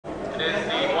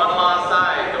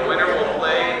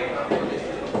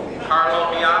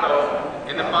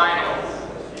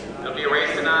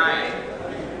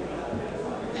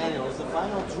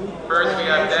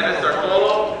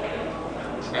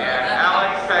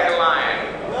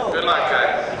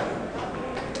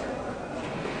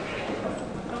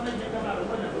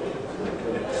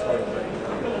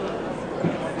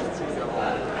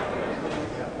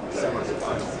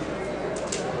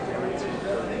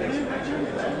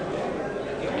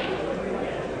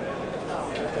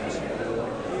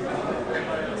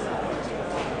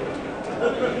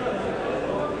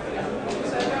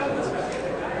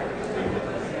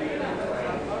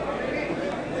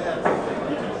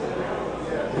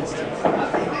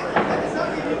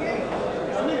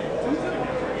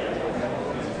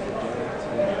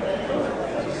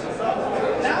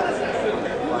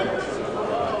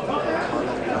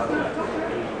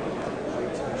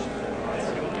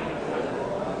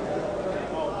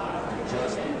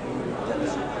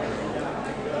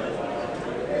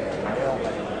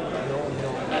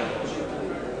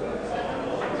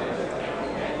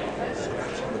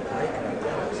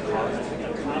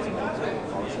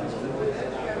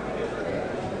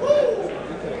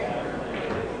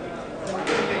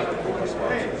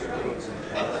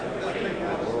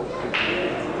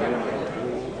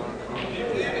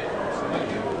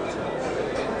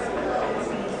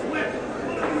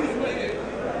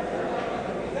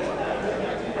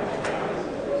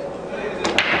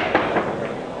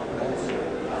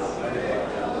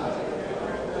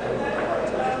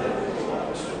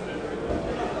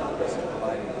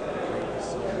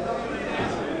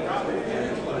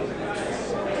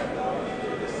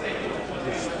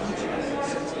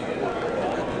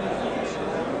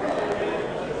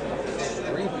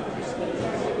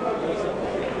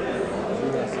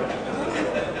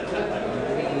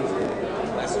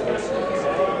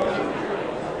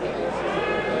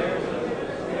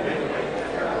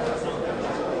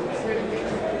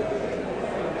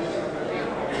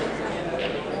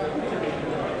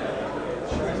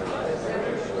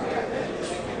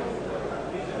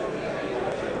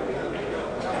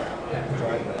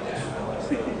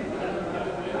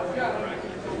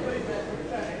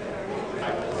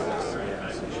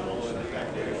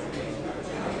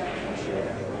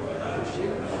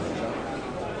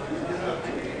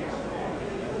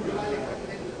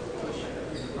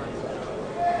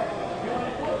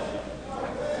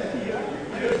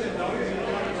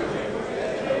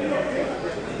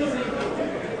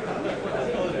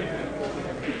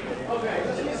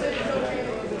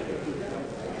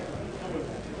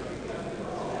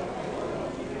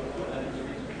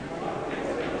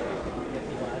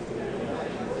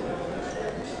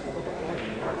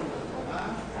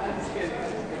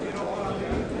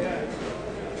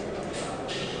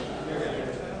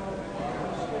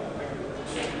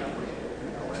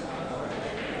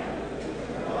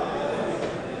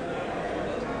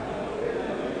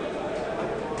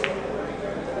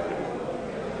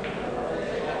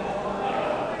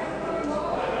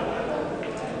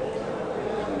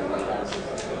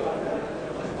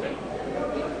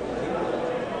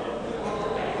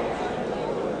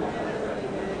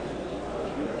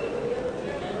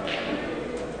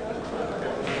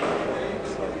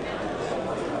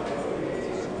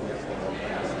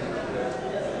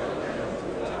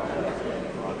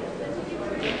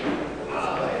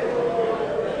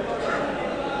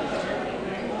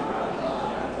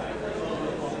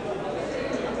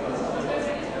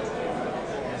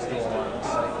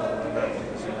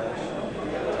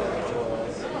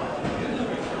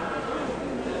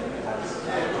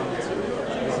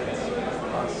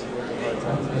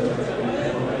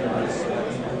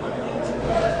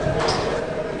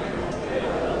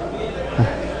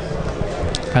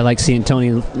I like seeing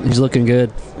Tony. He's looking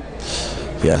good.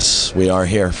 Yes, we are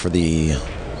here for the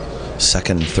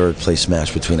second, third place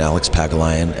match between Alex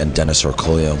Pagulayan and Dennis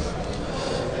Orcollo.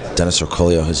 Dennis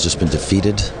Orcollo has just been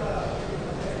defeated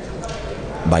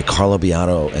by Carlo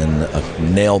Beato in a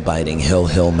nail-biting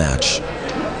hill-hill match.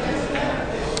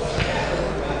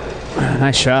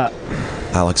 Nice shot.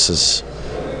 Alex is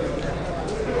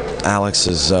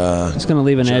he's going to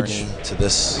leave an edge to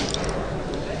this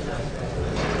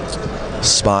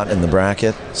spot in the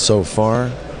bracket so far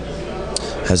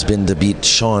has been to beat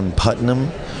Sean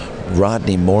Putnam,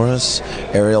 Rodney Morris,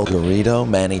 Ariel Garrido,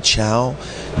 Manny Chow,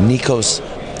 Nikos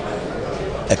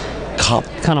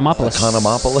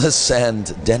Economopoulos,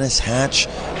 and Dennis Hatch,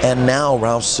 and now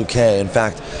Ralph Souquet. In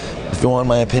fact, if you want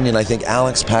my opinion, I think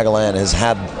Alex Pagulayan has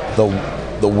had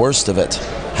the worst of it,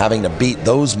 having to beat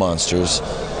those monsters.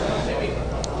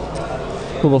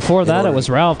 Well, before that, it was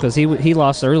Ralph, because he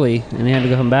lost early and he had to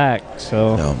come back.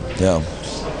 So yeah.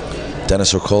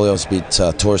 Dennis Orcollo's beat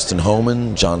Torsten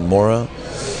Homan, John Mora,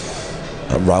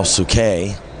 Ralph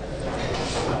Souquet,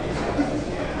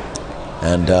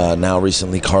 and now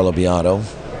recently Carlo Beato.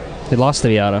 He lost to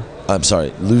Beato. I'm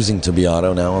sorry, losing to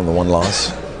Beato now on the one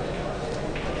loss.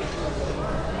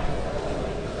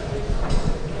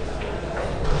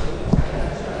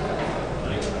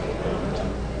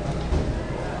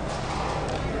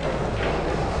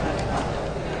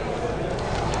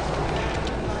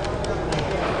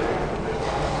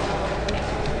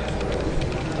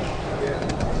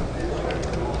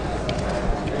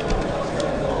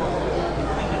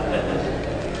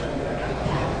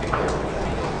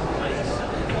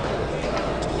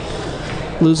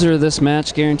 Loser of this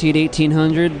match guaranteed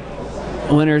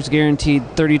 $1,800. Winner's guaranteed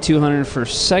 $3,200 for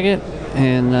second,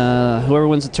 and whoever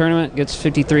wins the tournament gets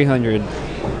 $5,300.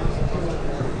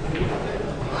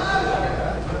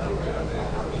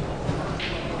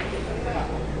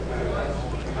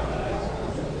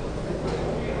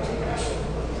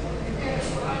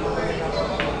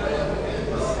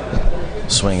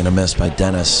 swing and a miss by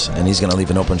Dennis, and he's going to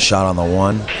leave an open shot on the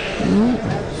 1.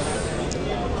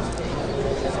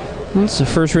 That's the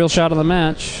first real shot of the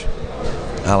match.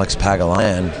 Alex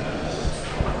Pagulayan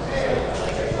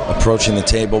approaching the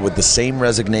table with the same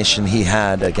resignation he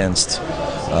had against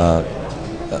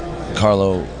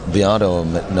Carlo Viado.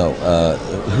 No,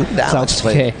 who did Alex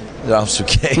play? Ralph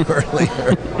Souquet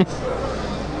earlier.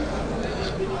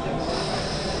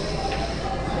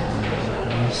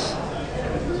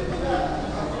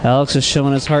 Alex is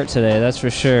showing his heart today, that's for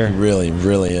sure. He really,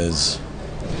 really is.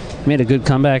 Made a good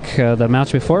comeback the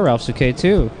match before Ralph Souquet,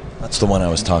 too. That's the one I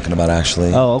was talking about,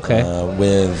 actually. Oh, okay.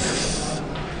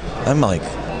 I'm like...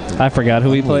 I forgot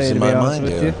who he played, to be honest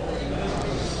with you.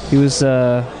 He was...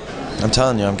 I'm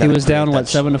telling you, he was down, what,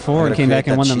 7-4 and came back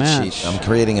and won the match. Sheet. I'm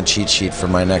creating a cheat sheet for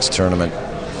my next tournament.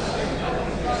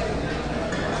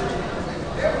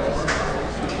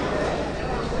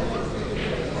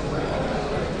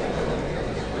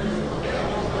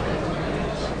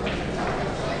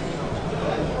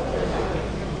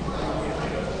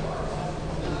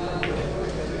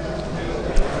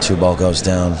 Two ball goes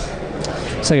down.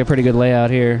 Looks like a pretty good layout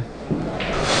here.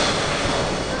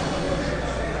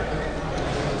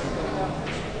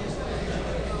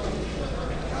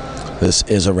 This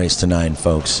is a race to 9,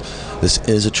 folks. This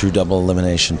is a true double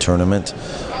elimination tournament.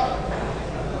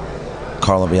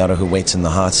 Carlo Viado, who waits in the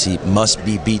hot seat, must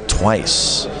be beat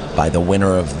twice by the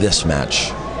winner of this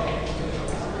match.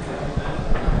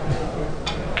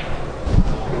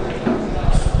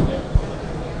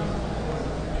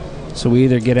 So we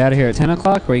either get out of here at 10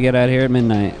 o'clock or we get out of here at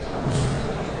midnight.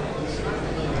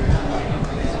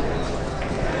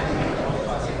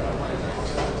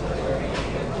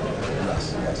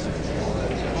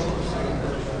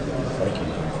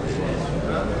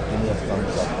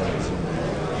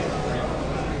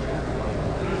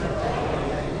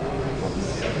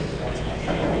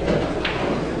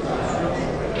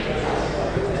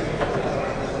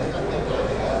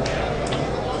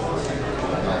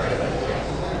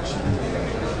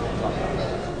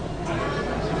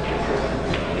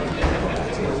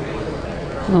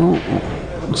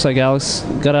 Oh, looks like Alex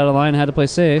got out of line and had to play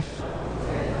safe.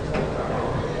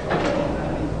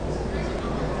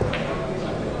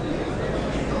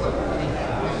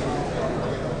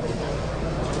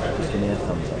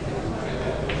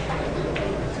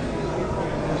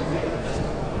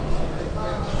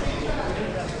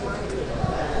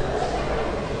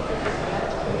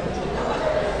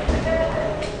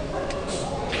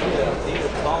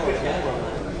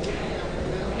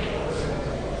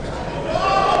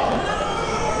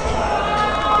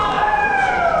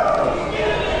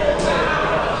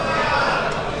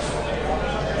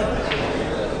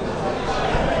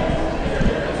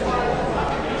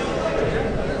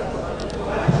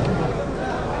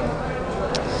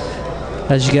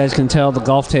 As you guys can tell, the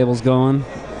golf table's going.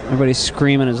 Everybody's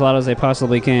screaming as loud as they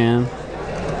possibly can.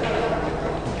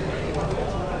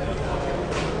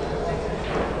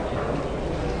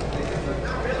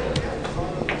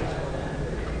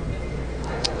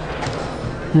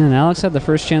 And Alex had the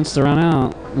first chance to run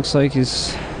out. Looks like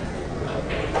he's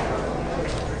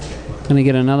gonna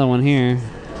get another one here.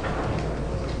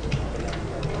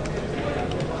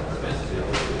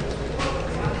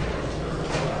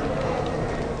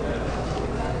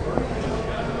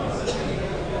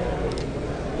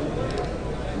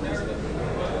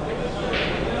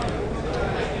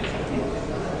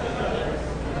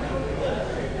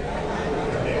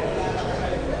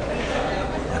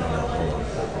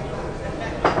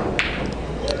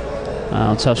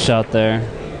 Oh, tough shot there.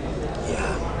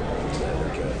 Yeah.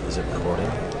 Is it recording?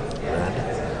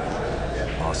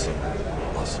 Red? Awesome.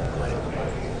 Awesome. Great.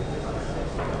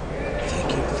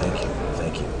 Thank you. Thank you.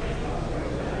 Thank you.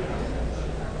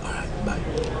 All right. Bye.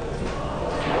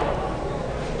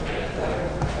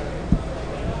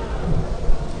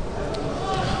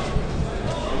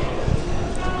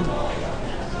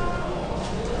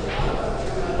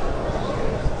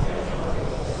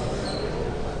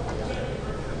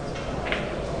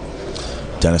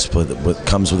 Dennis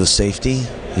comes with a safety.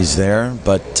 He's there,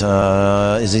 but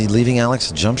is he leaving Alex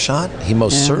a jump shot? He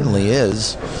most certainly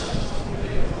is.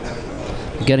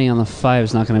 Getting on the 5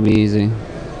 is not going to be easy.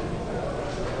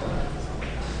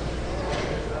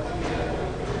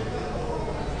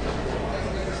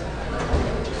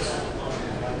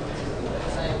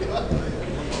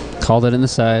 Called it in the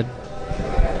side.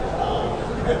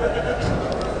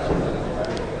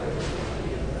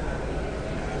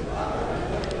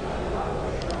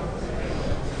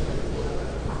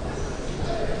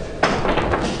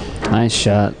 Nice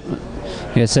shot.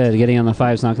 Like I said, getting on the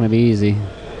 5 is not going to be easy.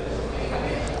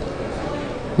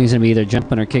 He's going to be either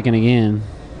jumping or kicking again.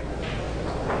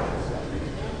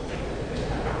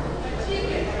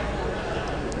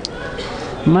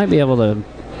 Might be able to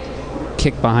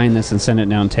kick behind this and send it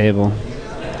down table.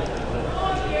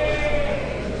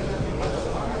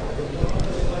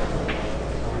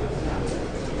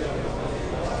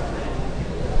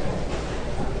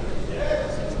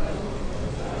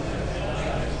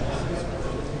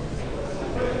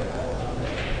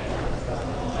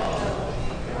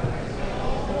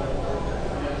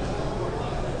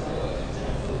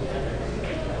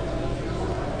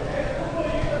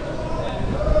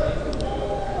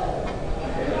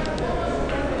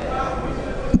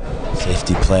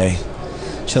 Safety play.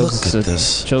 Chose Look at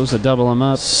this. Chose to double him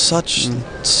up.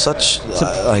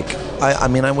 Like, I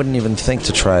mean, I wouldn't even think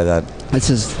to try that. This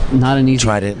is not an easy.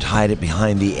 Try to hide it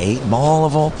behind the 8-ball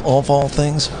of all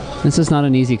things. This is not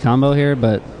an easy combo here,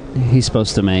 but he's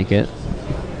supposed to make it.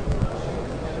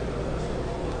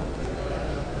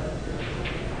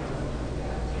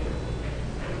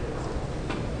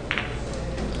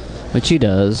 Which he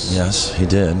does. Yes, he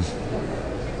did.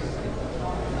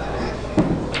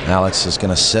 Alex is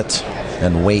going to sit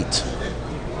and wait.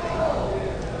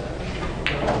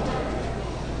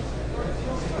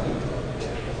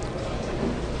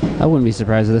 I wouldn't be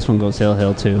surprised if this one goes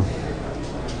hill too.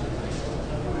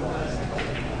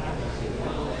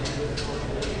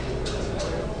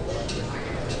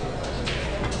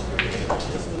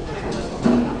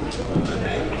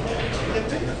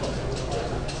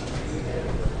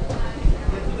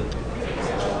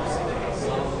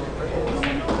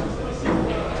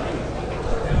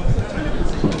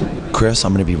 Chris,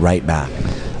 I'm going to be right back.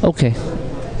 Okay.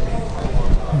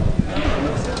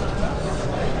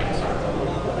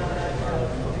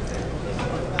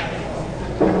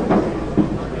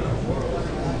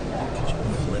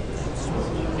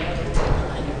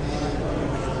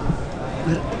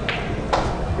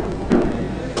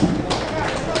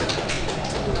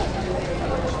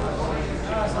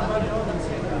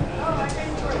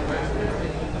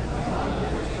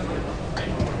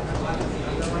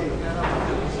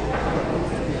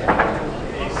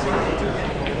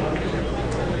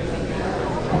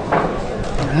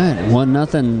 All right,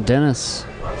 1-0, Dennis.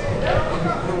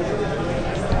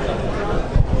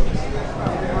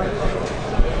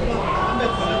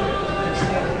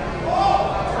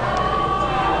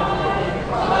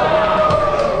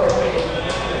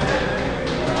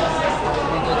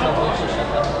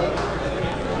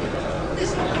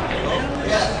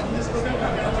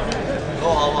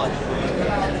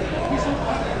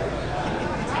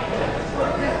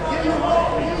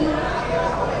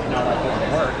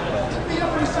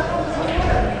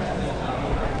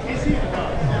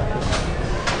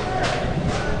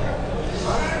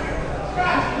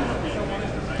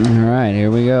 All right,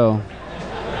 here we go.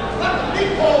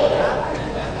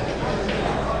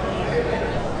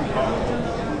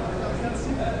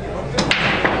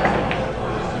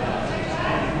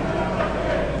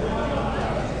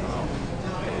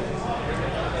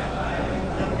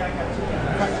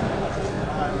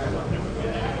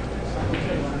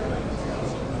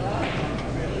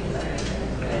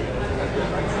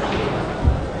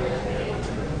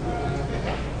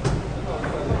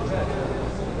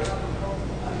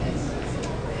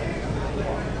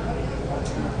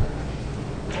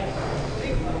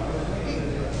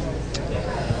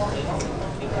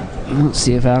 Let's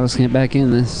see if Alex can get back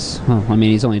in this. Well, I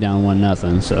mean, he's only down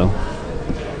 1-0, so.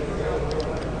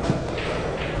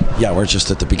 Yeah, we're just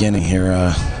at the beginning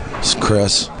here,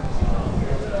 Chris.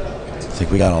 I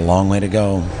think we got a long way to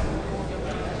go.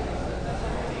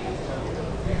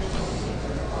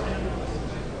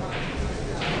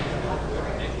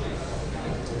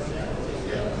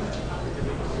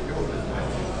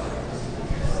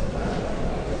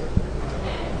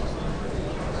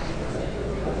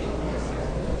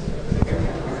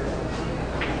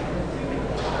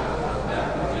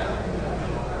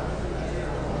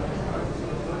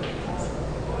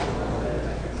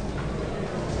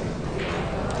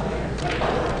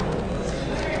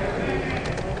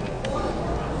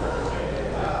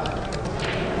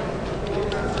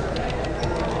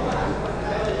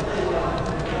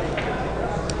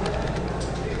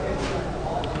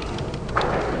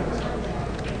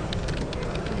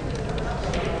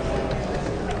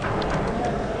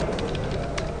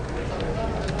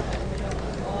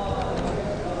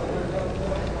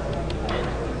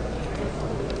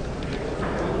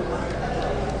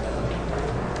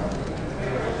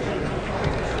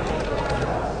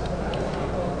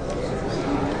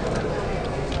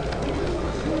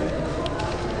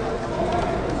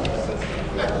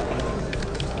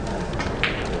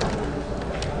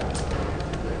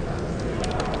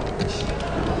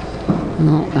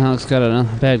 Well, Alex got a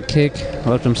bad kick,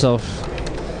 left himself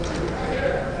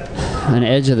An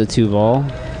edge of the 2 ball.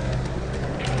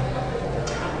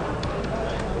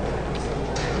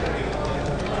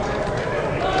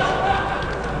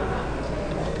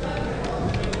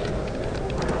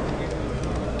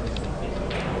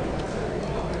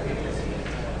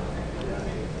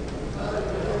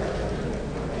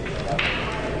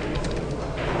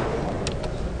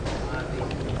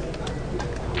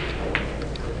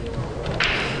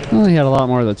 Well, he had a lot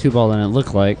more of the 2 ball than it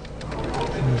looked like.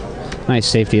 Nice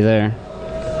safety there.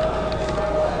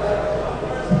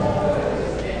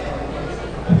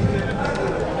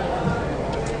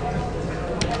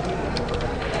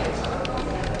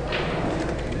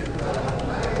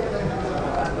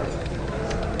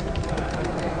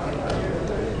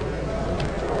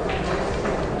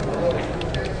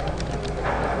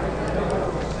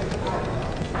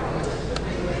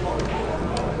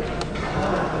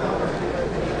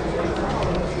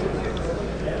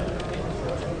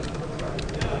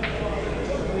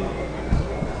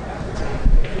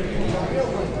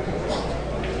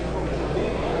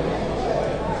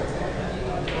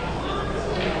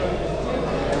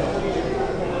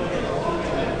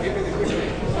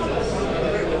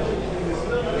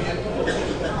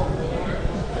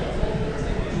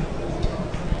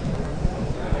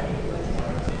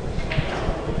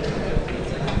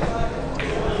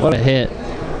 What a hit.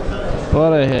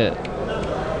 What a hit.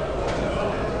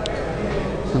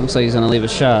 Looks like he's going to leave a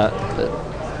shot,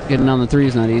 but getting on the 3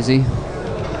 is not easy.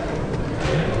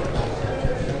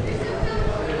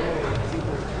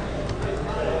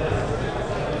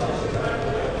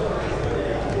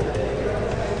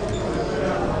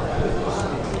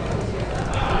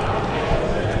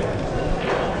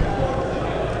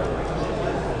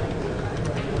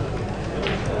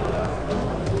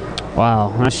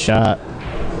 Wow, nice shot.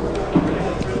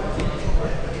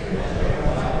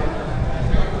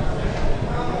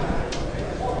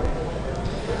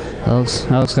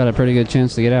 Alex got a pretty good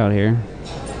chance to get out here.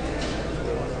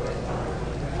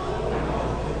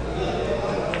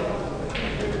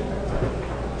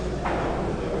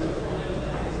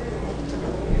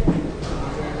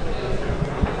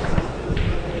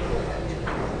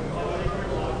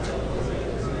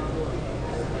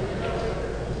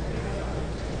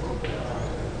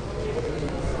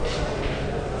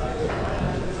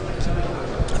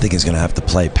 I think he's going to have to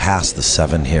play past the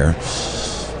 7 here.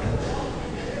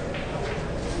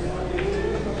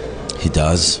 He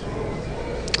does.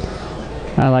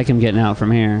 I like him getting out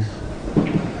from here.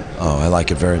 Oh, I like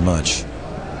it very much.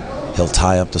 He'll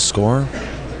tie up the score.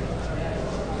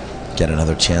 Get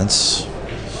another chance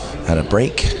at a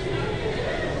break.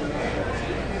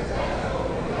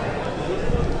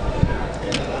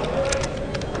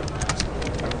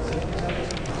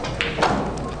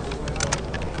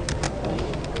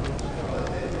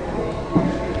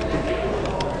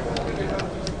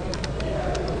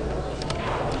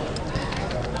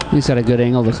 He's got a good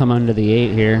angle to come under the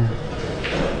 8 here.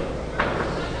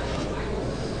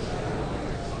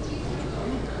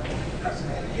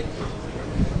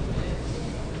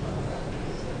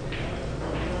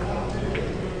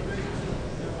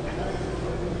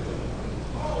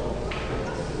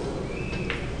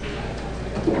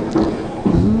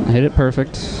 Hit it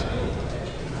perfect.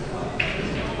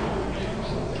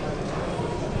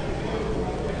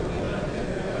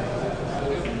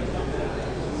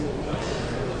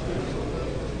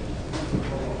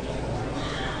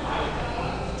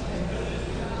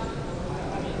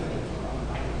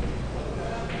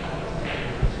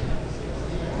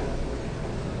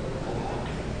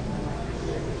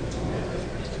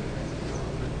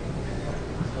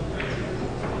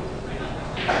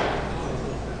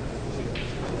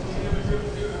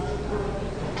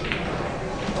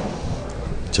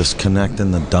 Just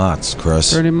connecting the dots,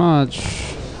 Chris. Pretty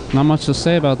much. Not much to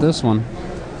say about this one.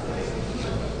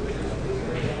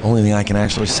 Only thing I can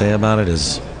actually say about it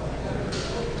is,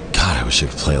 God, I wish I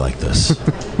could play like this.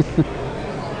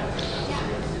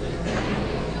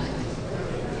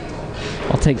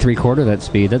 I'll take 3/4 that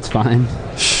speed. That's fine.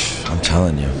 I'm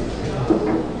telling you.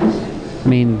 I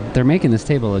mean, they're making this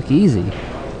table look easy.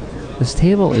 This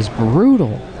table is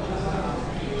brutal.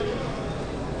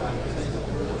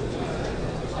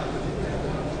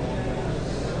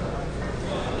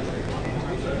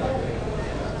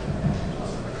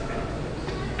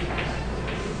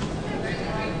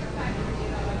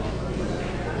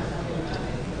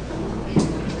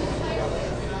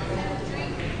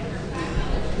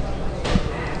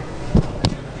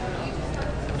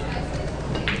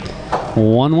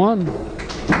 One.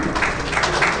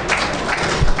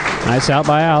 Nice out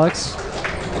by Alex.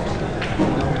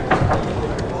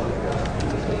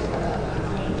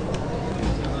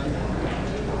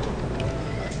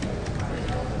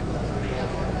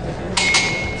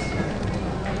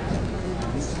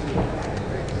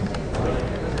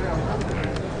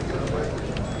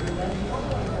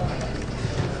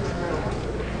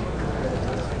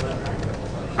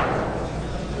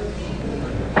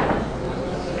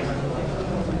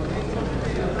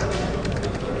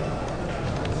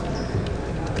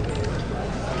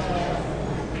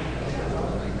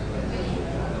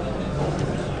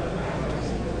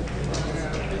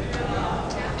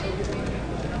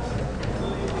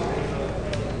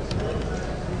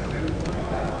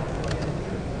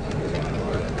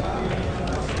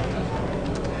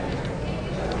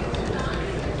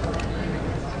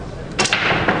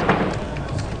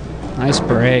 Nice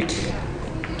break.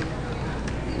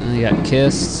 And he got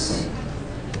kissed.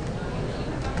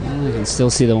 And you can still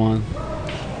see the one.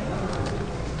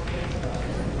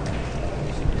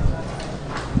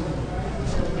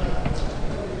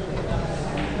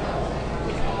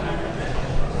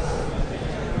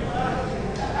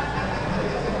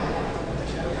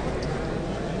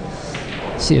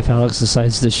 See if Alex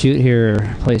decides to shoot here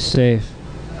or play safe.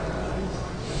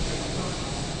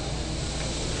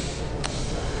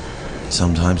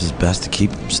 Sometimes it's best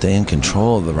to stay in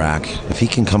control of the rack. If he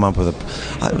can come up with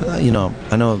I know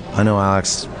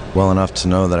Alex well enough to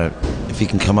know that if he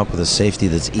can come up with a safety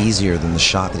that's easier than the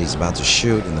shot that he's about to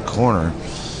shoot in the corner,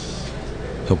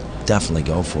 he'll definitely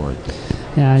go for it.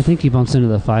 Yeah, I think he bumps into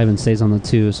the 5 and stays on the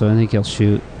 2, so I think he'll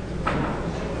shoot.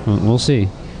 We'll see.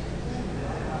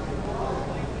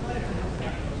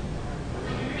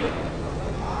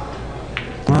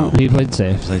 Well, he played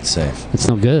safe. He played safe. It's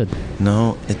no good.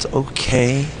 No, it's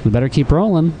okay. We better keep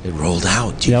rolling. It rolled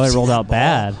out. Yeah, it rolled out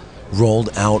bad. Rolled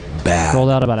out bad.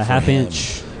 Rolled out about a half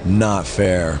inch. Not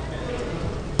fair.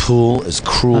 Pool is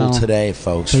cruel today,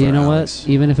 folks. But you know what?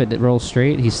 Even if it rolls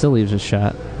straight, he still leaves a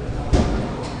shot.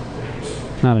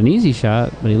 Not an easy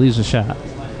shot, but he leaves a shot.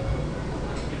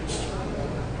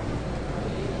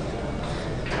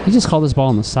 He just called this ball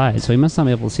on the side, so he must not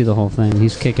be able to see the whole thing.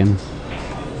 He's kicking.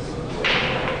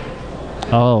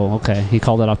 Oh, okay. He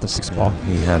called it off the 6th ball.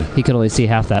 He could only see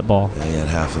half that ball. Yeah, he had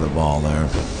half of the ball there.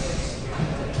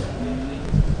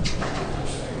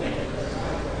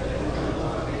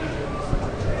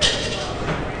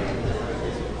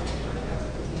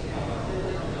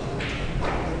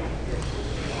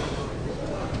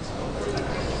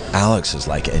 Alex is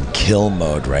like in kill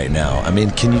mode right now. I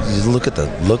mean, can you look at the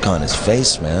look on his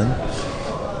face, man?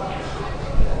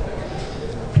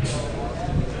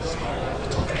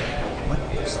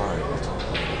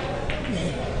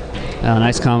 Oh,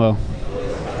 nice combo.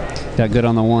 Got good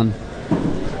on the 1.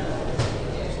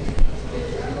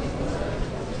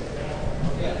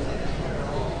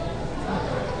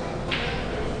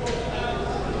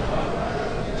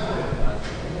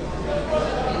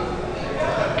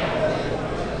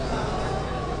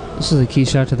 This is a key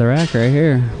shot to the rack right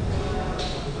here.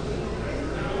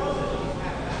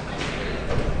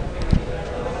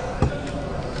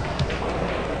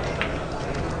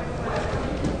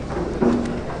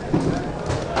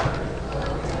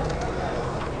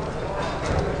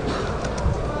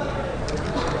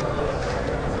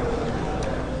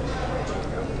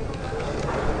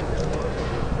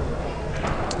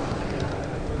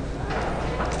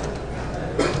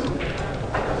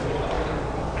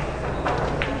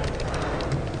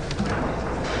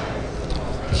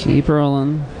 Keep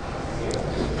rolling.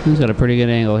 He's got a pretty good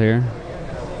angle here.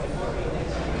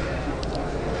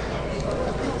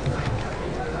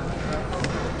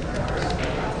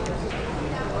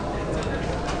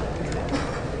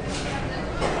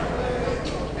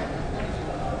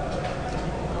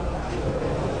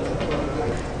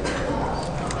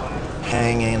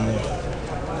 Hanging.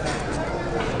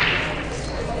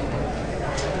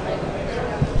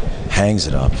 Hangs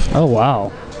it up. Oh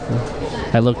wow.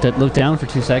 I looked down for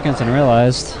 2 seconds and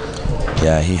realized.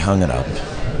 Yeah, he hung it up.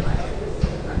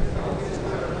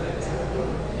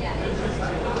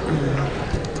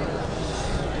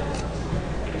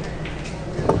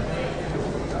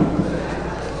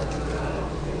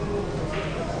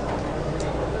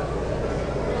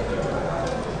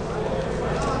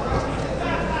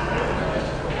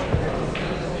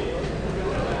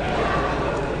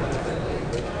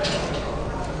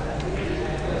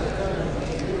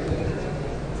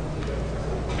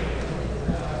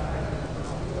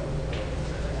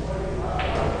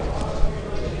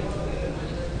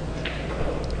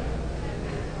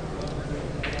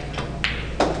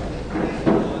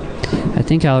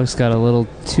 I think Alex got a little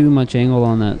too much angle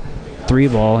on that 3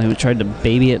 ball. He tried to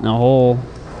baby it in a hole.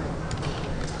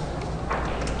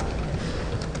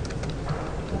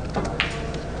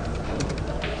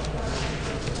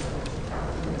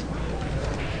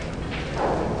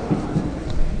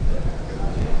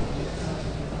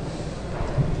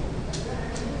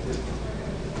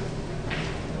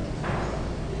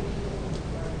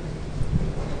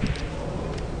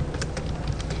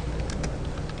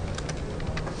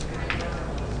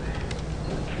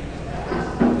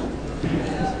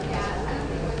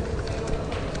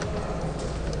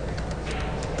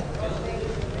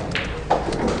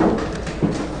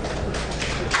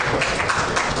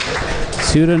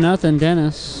 Two to nothing,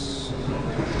 Dennis.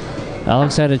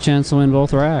 Alex had a chance to win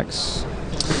both racks.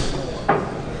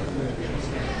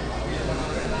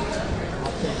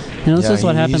 And this is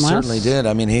what happened he last. certainly did.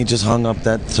 I mean, he just hung up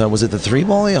that. Was it the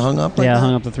 3-ball he hung up? Like yeah, that?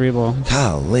 hung up the 3-ball.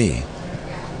 Golly.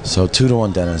 So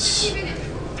 2-1 Dennis.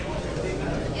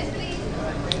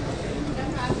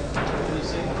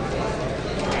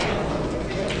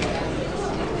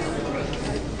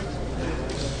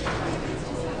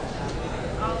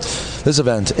 This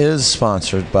event is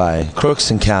sponsored by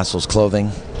Crooks and Castles Clothing,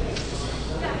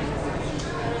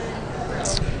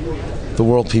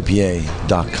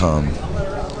 theworldppa.com,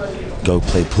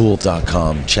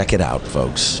 goplaypool.com. Check it out,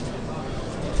 folks.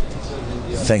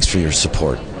 Thanks for your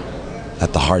support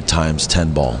at the Hard Times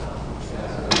 10-ball.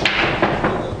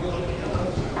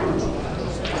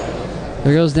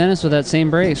 There goes Dennis with that same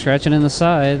break, scratching in the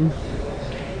side.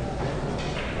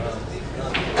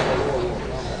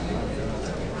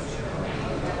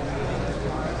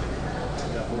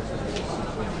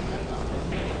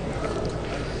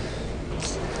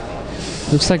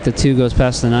 Looks like the 2 goes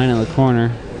past the 9 in the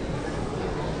corner.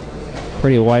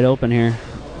 Pretty wide open here.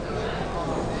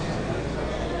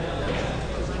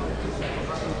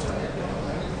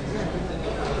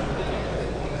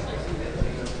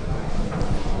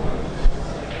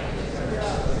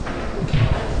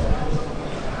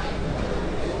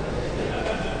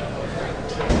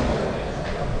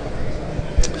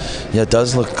 Yeah, it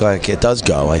does look like it does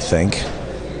go, I think.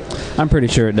 I'm pretty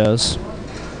sure it does.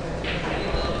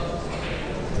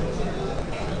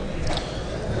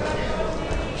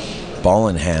 Ball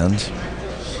in hand.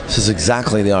 This is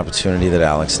exactly the opportunity that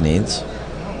Alex needs.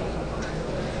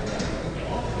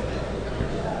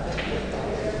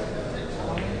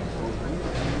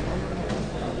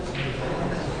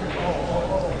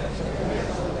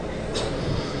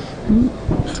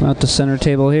 Come out the center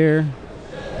table here.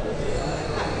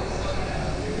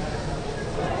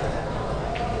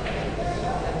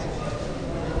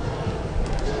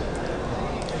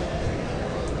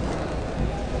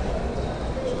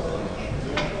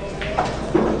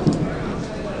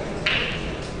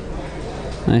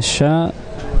 Nice shot.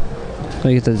 So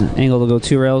you get the angle to go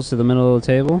 2 rails to the middle of the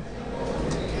table.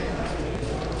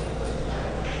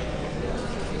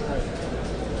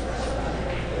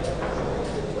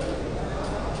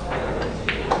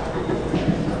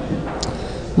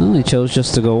 Well, he chose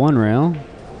just to go 1 rail.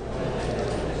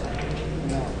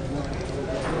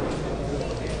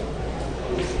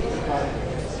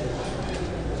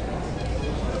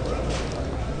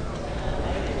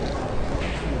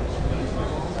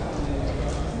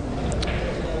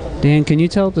 Dan, can you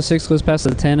tell if the 6 goes past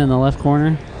the 10 in the left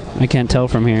corner? I can't tell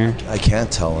from here. I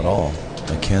can't tell at all.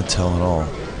 I can't tell at all.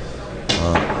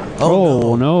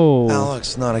 Oh, no.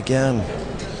 Alex, not again.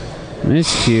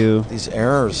 Miscue. These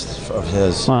errors of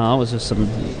his. Wow, that was just some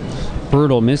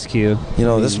brutal miscue. You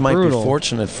know, this might brutal. be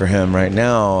fortunate for him right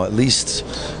now, at least.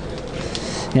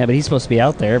 Yeah, but he's supposed to be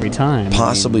out there every time.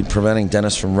 Possibly preventing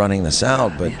Dennis from running this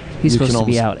out, but he's supposed to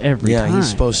be out every time. Yeah, he's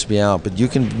supposed to be out, but you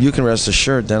can rest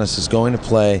assured Dennis is going to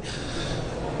play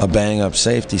a bang-up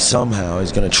safety somehow.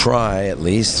 He's going to try at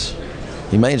least.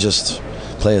 He may just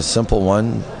play a simple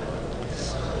one,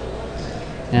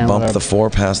 and bump the 4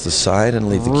 past the side and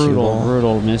leave the cue ball.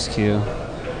 Brutal miscue.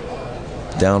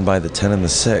 Down by the 10 and the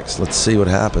 6. Let's see what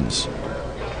happens.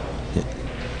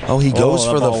 Oh, he goes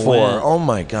for the 4. Went. Oh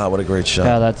my God, what a great shot.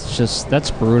 Yeah,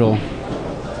 that's brutal.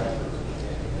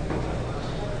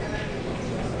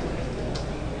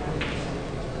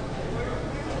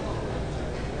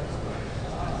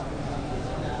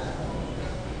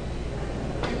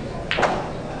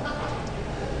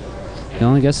 I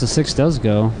only guess the 6 does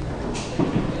go.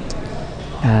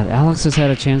 Alex has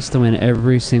had a chance to win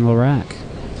every single rack.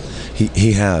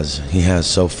 He has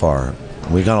so far.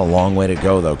 We got a long way to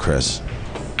go though, Chris.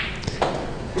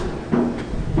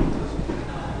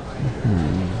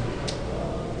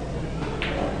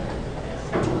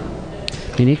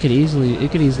 I mean, it could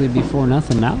easily be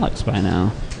 4-0 Alex by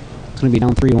now. It's going to be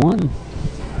down 3-1.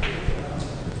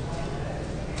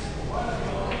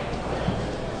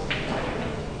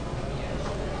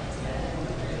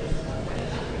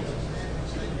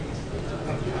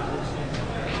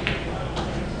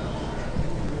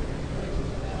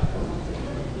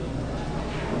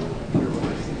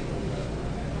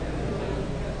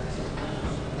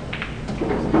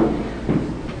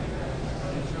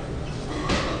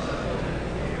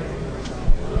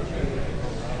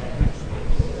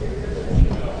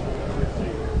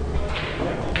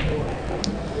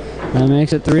 That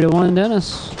makes it 3-1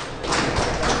 Dennis.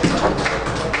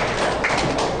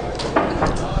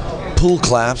 Pool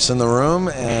claps in the room,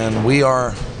 and we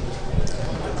are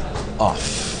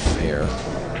off here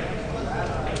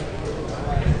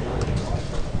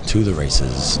to the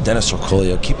races. Dennis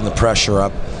Orcollo keeping the pressure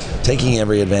up, taking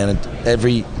every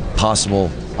possible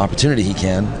opportunity he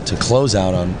can to close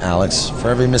out on Alex for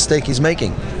every mistake he's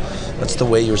making. That's the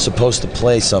way you're supposed to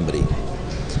play somebody.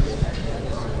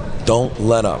 Don't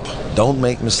let up. Don't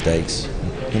make mistakes.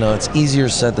 You know, it's easier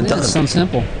said than done. It sounds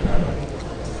simple.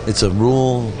 It's a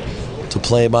rule to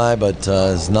play by, but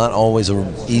it's not always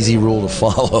an easy rule to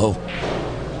follow.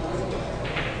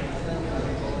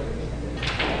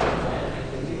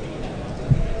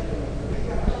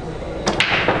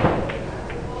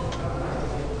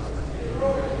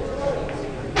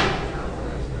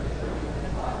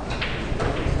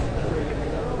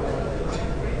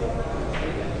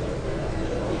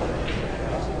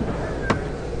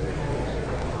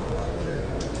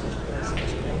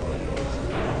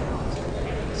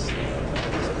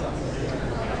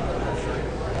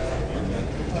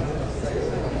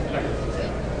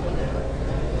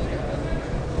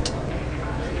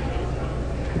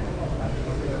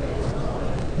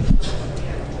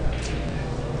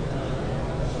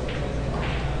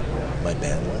 My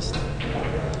band list.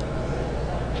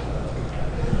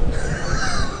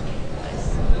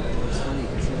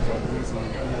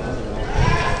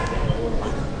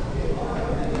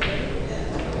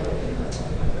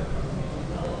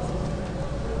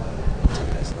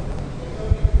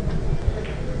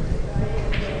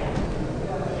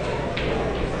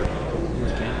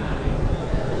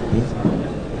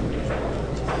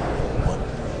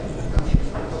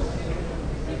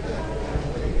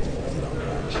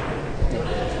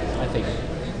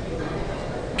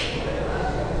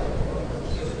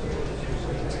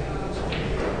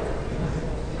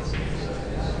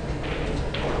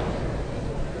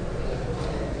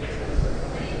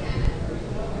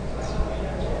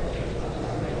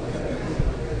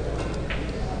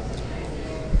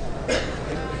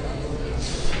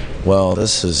 Well,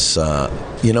 this is,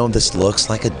 you know, this looks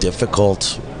like a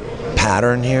difficult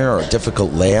pattern here or a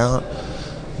difficult layout.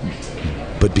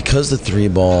 But because the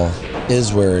 3-ball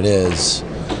is where it is,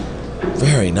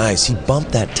 very nice. He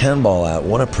bumped that 10-ball out.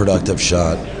 What a productive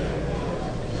shot.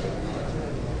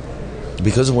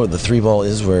 Because of what the 3-ball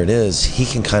is where it is, he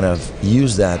can kind of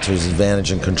use that to his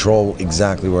advantage and control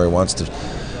exactly where he wants to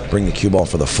bring the cue ball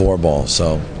for the 4-ball.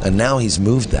 So, and now he's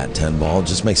moved that 10-ball. It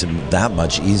just makes it that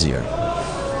much easier.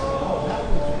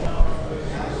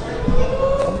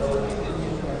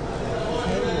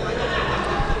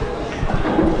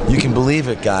 You can believe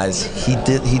it, guys. He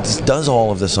just does all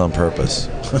of this on purpose.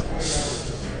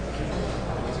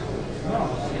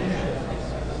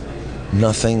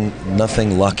 Nothing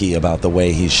lucky about the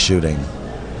way he's shooting.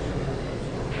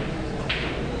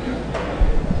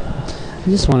 I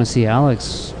just want to see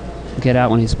Alex get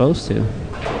out when he's supposed to.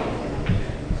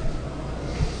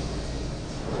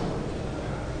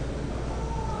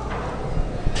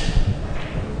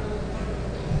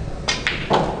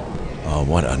 Oh,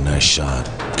 what a nice shot.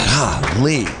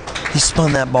 Golly, he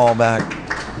spun that ball back.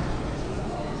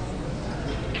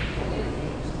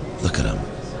 Look at him.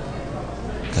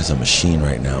 Guy's a machine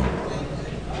right now.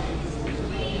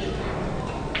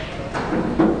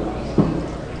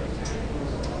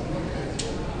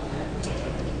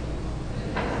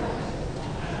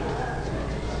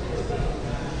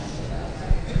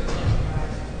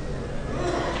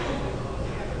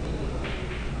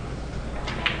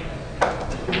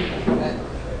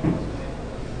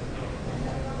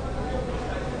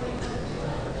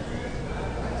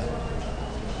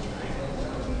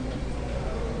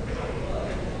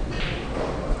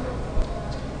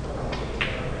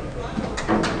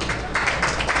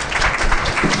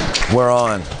 We're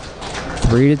on.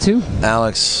 3-2.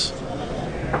 Alex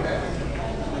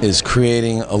is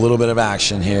creating a little bit of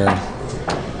action here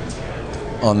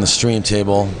on the stream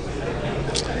table.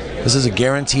 This is a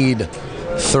guaranteed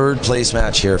third place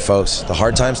match here, folks. The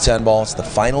Hard Times 10 ball. It's the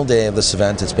final day of this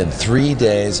event. It's been 3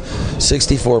 days,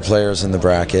 64 players in the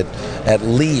bracket. At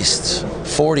least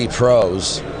 40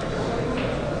 pros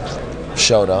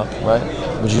showed up, right?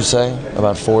 Would you say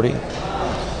about 40?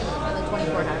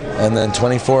 And then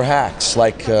 24 hacks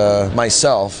like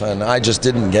myself, and I just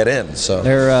didn't get in. So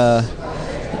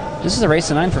this is a race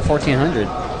of 9 for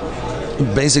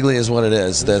 1,400. Basically, is what it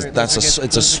is.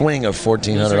 It's a swing of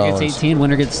 $1,400. Loser gets 18.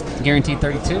 Winner gets guaranteed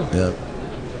 32. Yeah.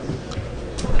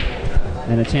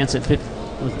 And a chance at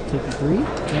 53.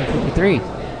 Yeah, 53.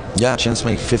 Yeah, chance to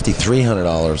make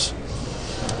 $5,300.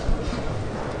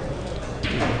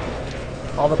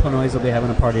 All the Panoys will be having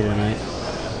a party tonight.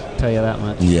 Tell you that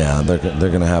much. Yeah,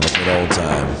 they're gonna have a good old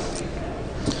time.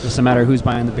 Just a matter of who's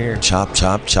buying the beer. Chop,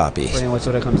 chop, choppy. Pretty much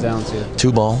what it comes down to.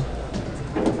 2-ball.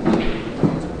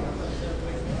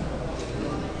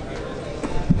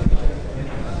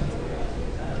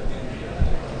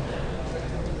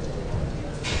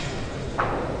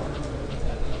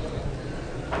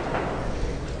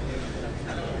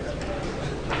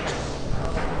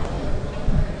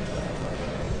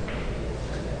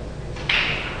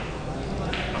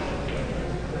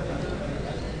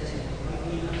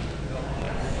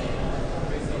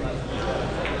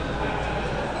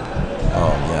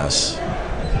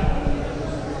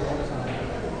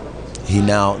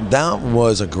 That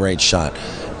was a great shot,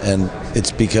 and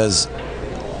it's because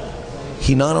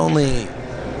he not only,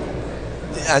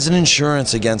 as an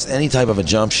insurance against any type of a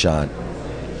jump shot,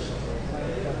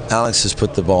 Alex has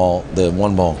put the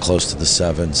one ball close to the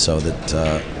 7, so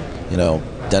that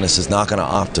Dennis is not going to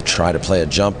opt to try to play a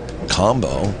jump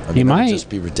combo. I mean, that would just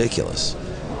be ridiculous.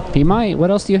 He might.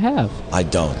 What else do you have? I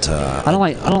don't. I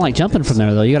don't like jumping from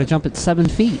there though. You got to jump at 7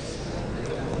 feet.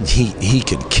 He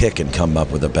could kick and come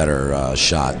up with a better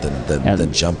shot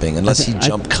than jumping, unless he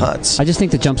jump cuts. I just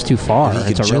think the jump's too far.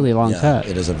 It's a really long cut.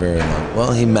 It is a very long.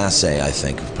 Well, he masse, I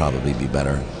think, would probably be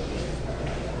better.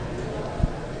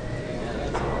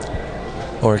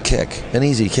 Or a kick, an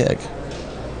easy kick.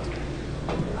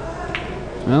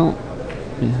 Well,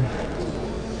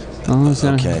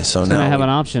 okay, so now I have an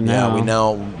option now.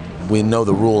 Yeah, we know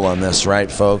the rule on this,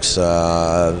 right, folks?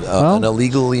 An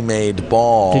illegally made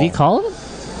ball. Did he call it?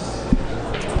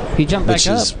 He jumped back up. Which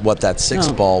is what that 6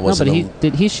 ball was. No,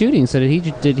 but he's shooting. So did he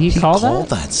call that? He called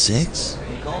that 6?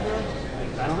 He called it?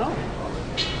 I don't know.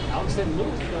 Alex didn't move.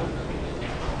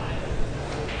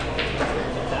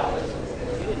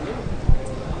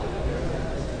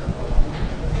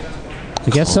 I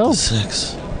guess so.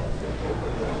 6.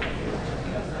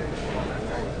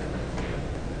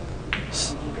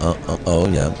 Oh,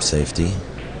 yeah, safety.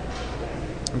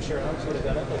 I'm sure Alex would have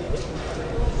got up.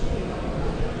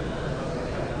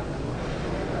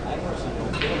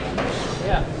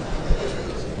 Yeah.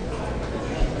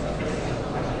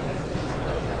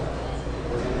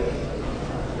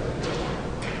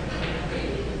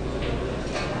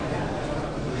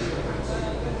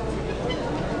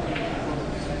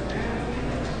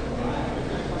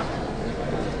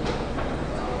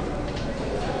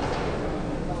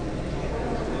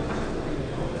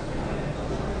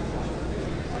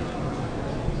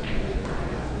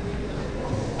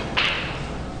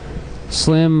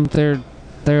 Slim,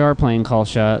 they are playing call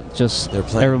shot. Just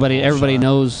everybody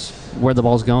knows where the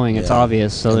ball's going. It's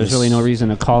obvious, so there's really no reason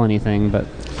to call anything. But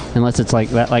unless it's like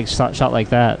that, like shot like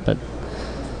that. But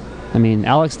I mean,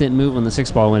 Alex didn't move when the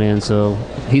 6 ball went in, so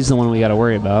he's the one we got to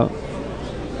worry about.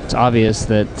 It's obvious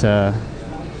that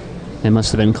it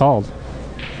must have been called.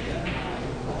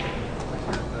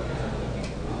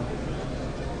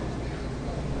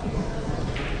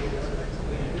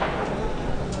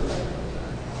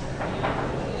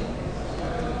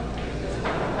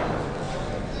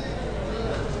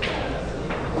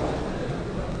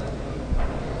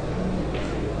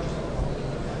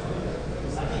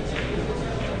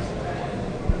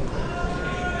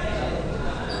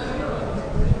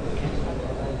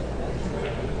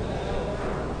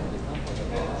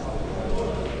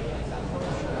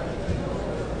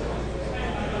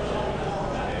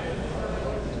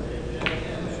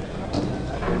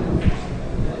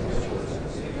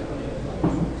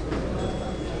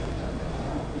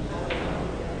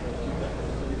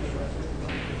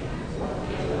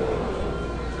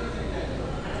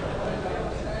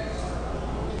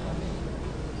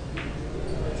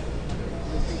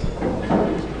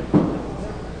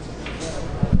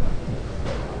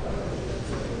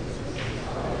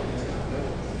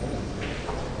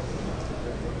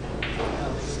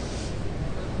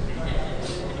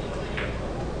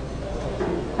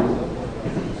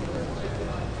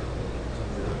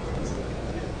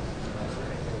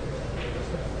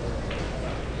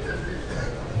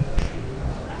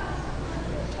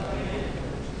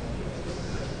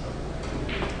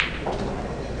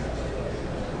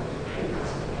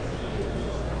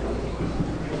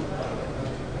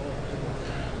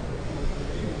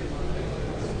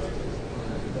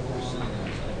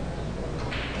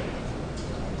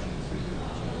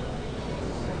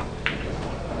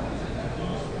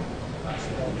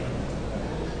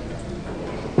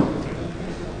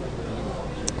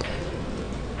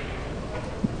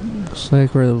 Looks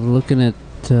like we're looking at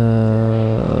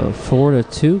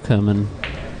 4-2 coming.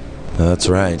 That's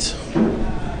right.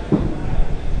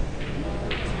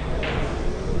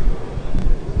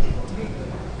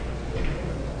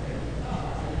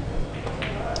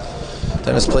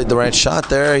 Dennis played the right shot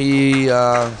there. He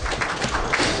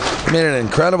made an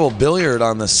incredible billiard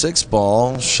on the 6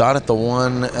 ball, shot at the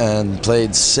 1 and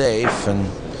played safe and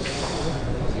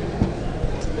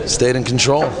stayed in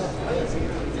control.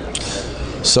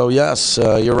 So yes,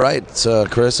 you're right,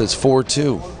 Chris, it's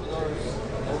 4-2.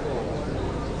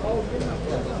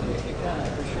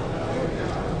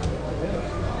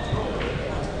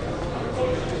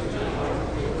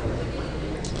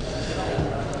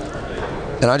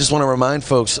 And I just want to remind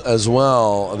folks as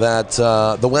well that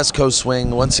the West Coast swing,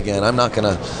 once again, I'm not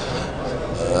going to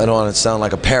I don't want to sound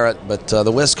like a parrot, but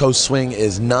the West Coast swing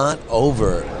is not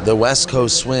over. The West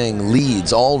Coast swing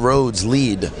leads. All roads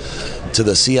lead to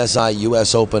the CSI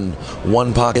US Open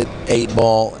 1-pocket,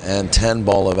 8-ball, and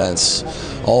 10-ball events.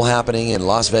 All happening in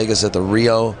Las Vegas at the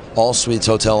Rio All Suites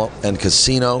Hotel and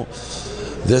Casino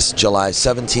this July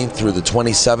 17th through the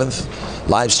 27th.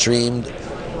 Live streamed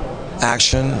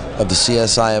action of the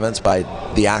CSI events by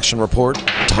The Action Report,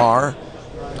 TAR,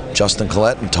 Justin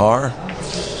Collette and TAR,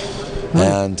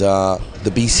 and the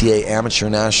BCA Amateur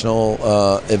National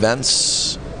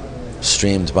events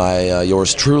streamed by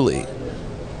yours truly.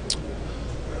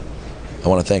 I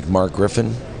want to thank Mark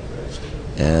Griffin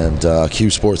and Q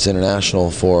Sports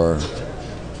International for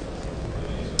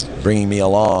bringing me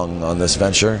along on this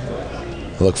venture.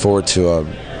 I look forward to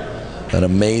an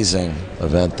amazing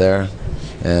event there,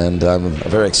 and I'm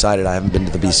very excited. I haven't been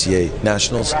to the BCA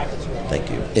Nationals, thank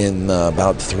you, in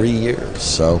about 3 years,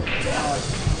 so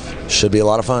should be a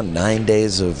lot of fun. 9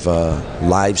 days of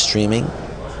live streaming.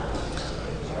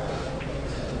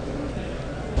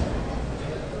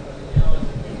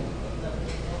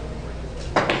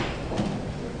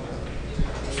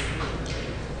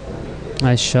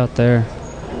 Nice shot there.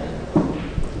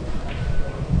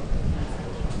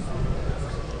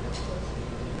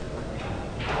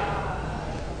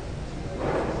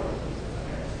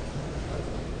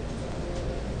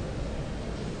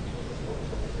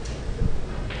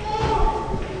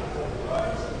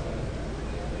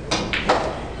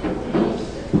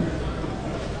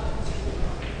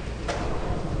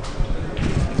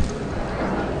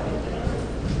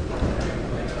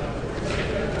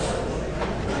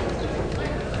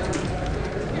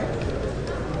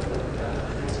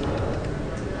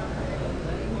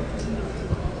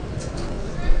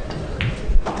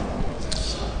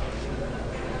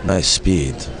 Nice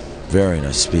speed, very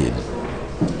nice speed.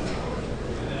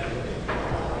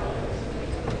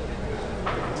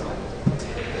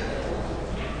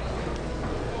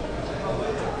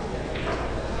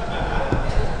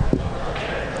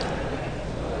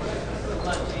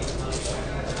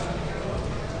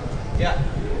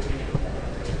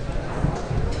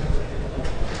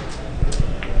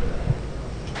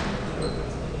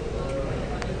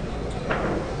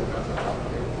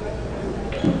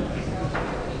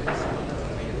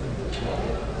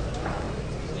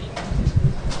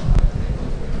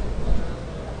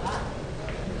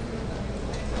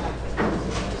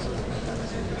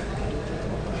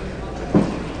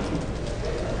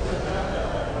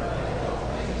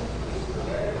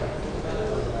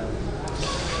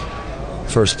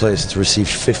 First place to receive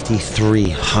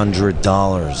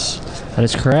 $5,300. That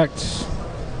is correct.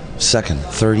 Second,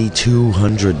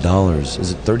 $3,200.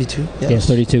 Is it 32? Yes,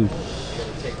 32.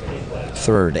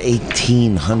 Third,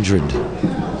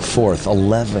 $1,800. Fourth,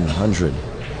 $1,100.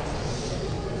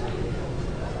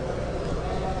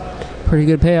 Pretty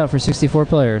good payout for 64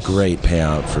 players. Great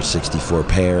payout for 64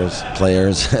 players,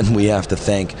 and we have to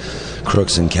thank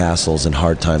Crooks and Castles and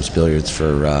Hard Times Billiards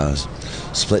for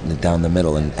splitting it down the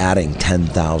middle and adding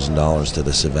 $10,000 to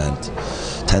this event.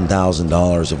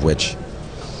 $10,000 of which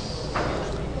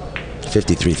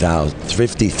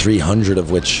 $5,300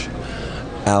 of which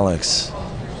Alex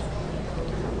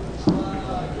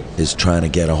is trying to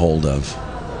get a hold of.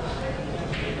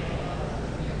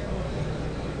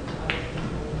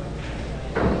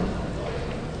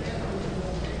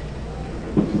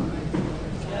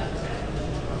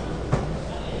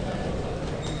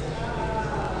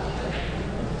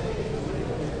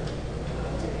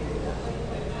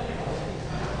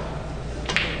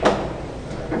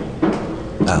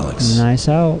 Alex. Nice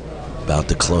out. About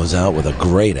to close out with a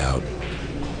great out.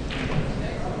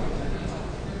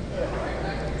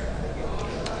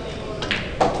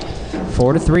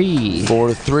 Four to three.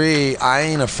 4-3. I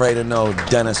ain't afraid of no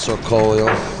Dennis Orcollo.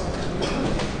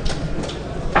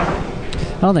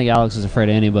 I don't think Alex is afraid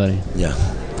of anybody. Yeah,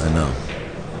 I know.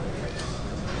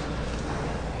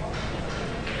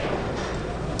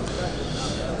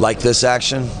 Like this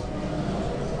action?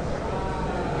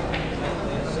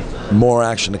 More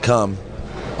action to come.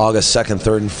 August 2nd,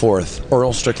 3rd, and 4th.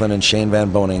 Earl Strickland and Shane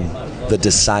Van Boning, the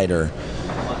decider.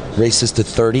 Races to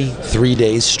 30, 3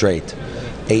 days straight.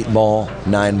 8-ball,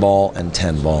 9-ball, and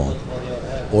 10-ball.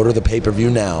 Order the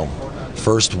pay-per-view now.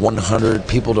 First 100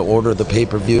 people to order the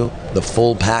pay-per-view, the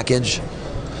full package,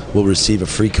 will receive a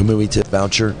free Kamui tip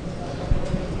voucher.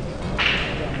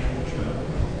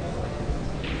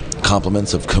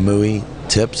 Compliments of Kamui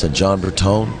tips at John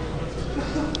Bertone.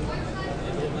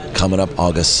 Coming up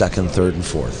August 2nd, 3rd, and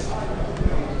 4th.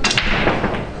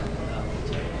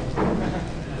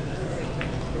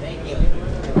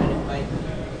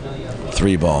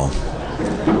 Three ball.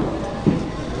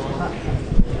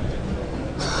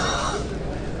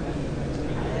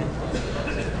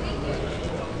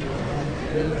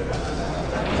 I don't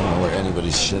know where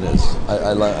anybody's shit is.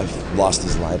 I've lost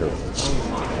his lighter.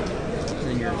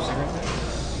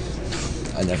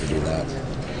 I never do that.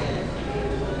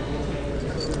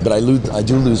 But I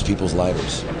do lose people's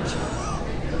lighters.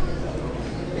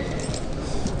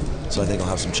 So I think I'll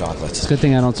have some chocolates. It's a good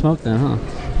thing I don't smoke then, huh?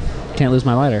 Can't lose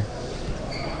my lighter.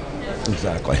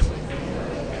 Exactly.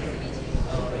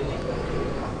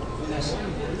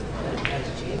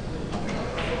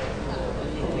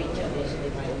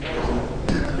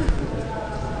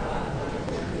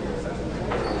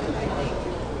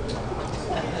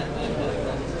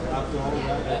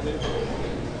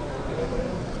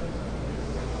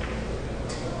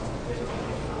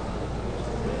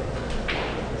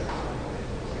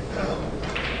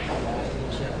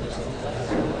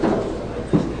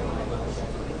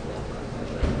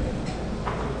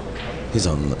 He's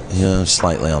on,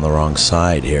 slightly on the wrong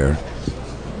side here.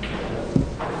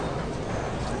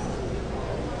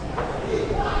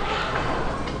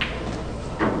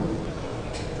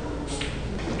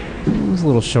 It's a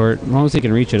little short. As long as he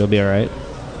can reach it, it'll be all right.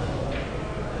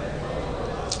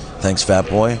 Thanks, Fat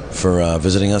Boy, for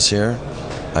visiting us here.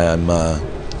 I'm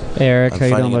Hey, Eric, how you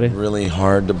doing, finding buddy? it really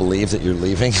hard to believe that you're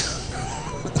leaving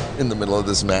in the middle of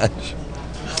this match.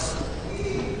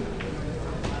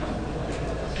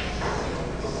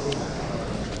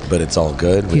 But it's all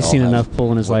good. He's seen enough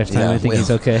pool in his lifetime. I think he's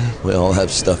okay. We all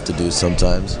have stuff to do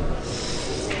sometimes.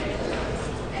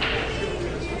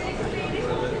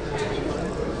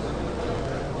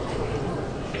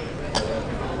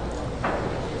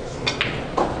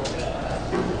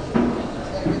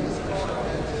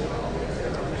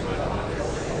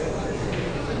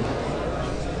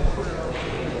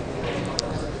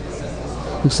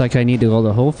 Looks like I need to go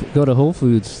to Whole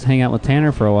Foods, hang out with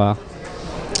Tanner for a while.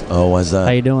 Oh, why's that?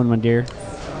 How you doing, my dear?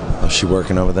 Oh, she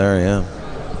working over there? Yeah.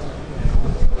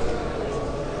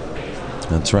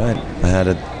 That's right. I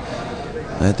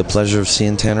had the pleasure of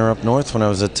seeing Tanner up north when I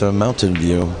was at Mountain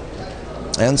View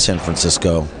and San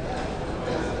Francisco.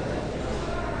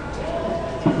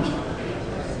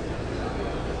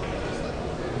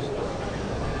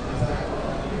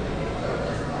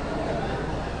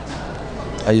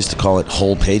 I used to call it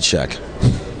whole paycheck.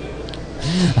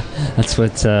 That's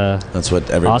what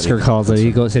everybody Oscar calls it.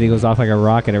 He goes off like a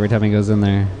rocket every time he goes in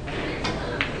there.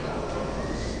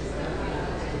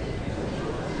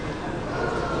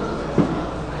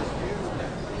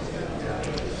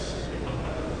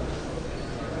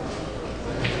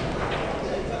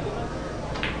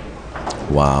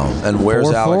 Wow. And where's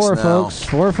Alex 4-4, now? folks.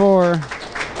 4-4.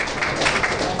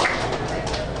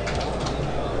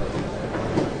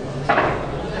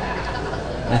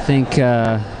 I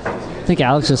think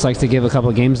Alex just likes to give a couple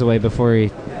of games away before he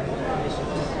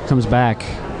comes back.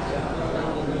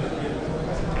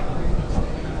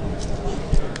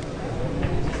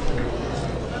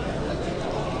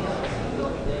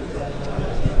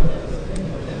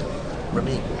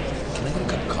 Remy, can I get a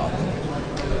cup of coffee?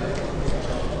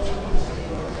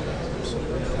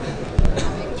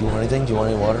 Do you want anything? Do you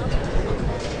want any water?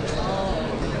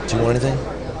 Do you want anything?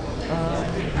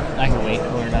 I can wait.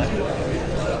 We're done.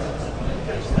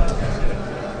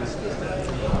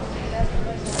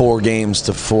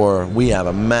 4-4. We have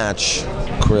a match,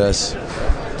 Chris.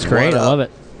 It's great. I love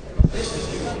it.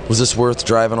 Was this worth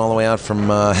driving all the way out from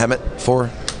Hemet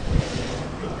for?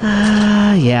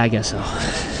 Yeah, I guess so.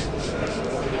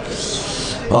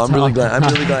 Well, I'm really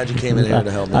glad you came in here to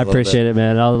help me. I appreciate it,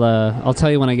 man. I'll tell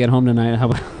you when I get home tonight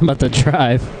how about the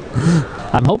drive.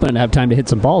 I'm hoping to have time to hit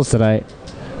some balls tonight.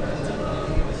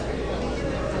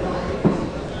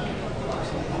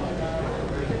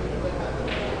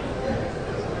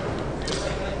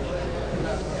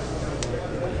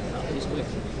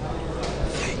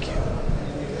 Thank you.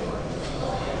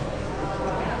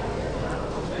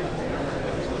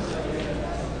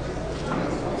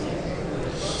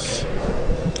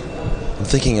 I'm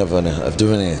thinking of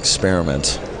doing an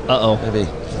experiment. Uh-oh. Maybe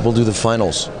we'll do the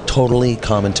finals totally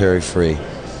commentary free.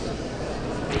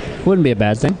 Wouldn't be a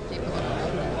bad thing.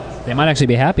 They might actually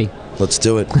be happy. Let's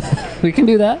do it. We can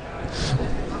do that.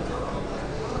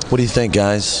 What do you think,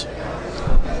 guys?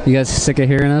 You guys sick of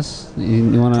hearing us?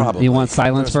 You want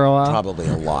silence for a while? Probably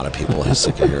a lot of people are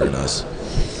sick of hearing us.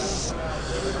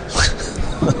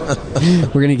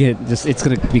 We're gonna it's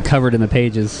gonna be covered in the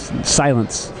pages.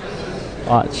 Silence.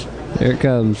 Watch. There it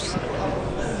comes.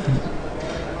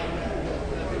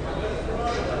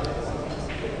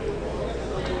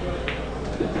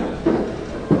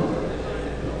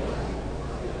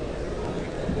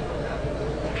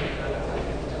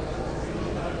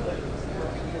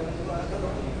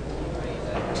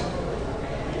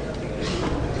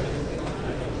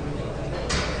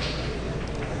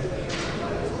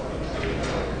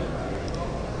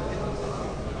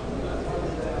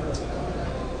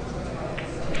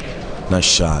 Nice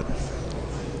shot.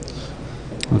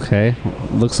 Okay,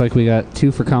 looks like we got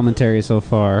 2 for commentary so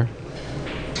far.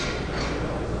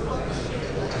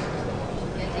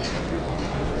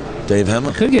 Dave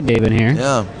Hema? Could get Dave in here.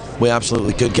 Yeah, we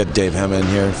absolutely could get Dave Hema in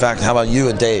here. In fact, how about you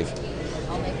and Dave?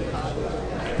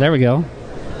 There we go.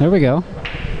 There we go.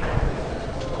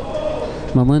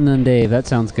 Melinda and Dave, that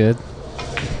sounds good.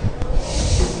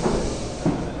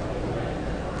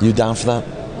 You down for that?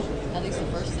 At least the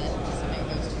first set.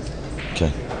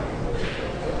 Okay.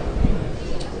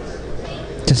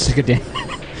 Just sick of Dan.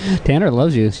 Tanner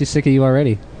loves you. She's sick of you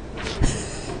already.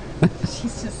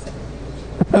 She's just sick.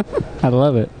 I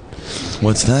love it.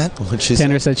 What's that? What'd she say?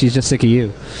 Tanner said she's just sick of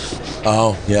you.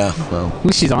 Oh, yeah. Well, At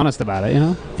least she's honest about it, you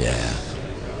know? yeah.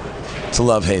 It's a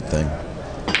love-hate thing.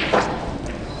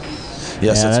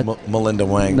 Yes, Yeah, it's Melinda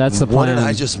Wang. that's the What did plan.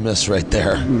 I just miss right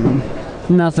there?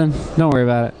 Nothing. Don't worry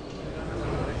about it.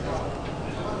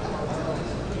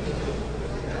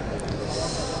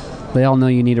 They all know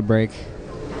you need a break.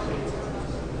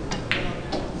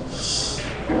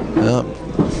 Yep.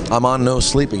 I'm on no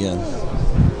sleep again.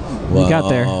 Wow, You got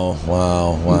there.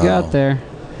 Wow. You got there.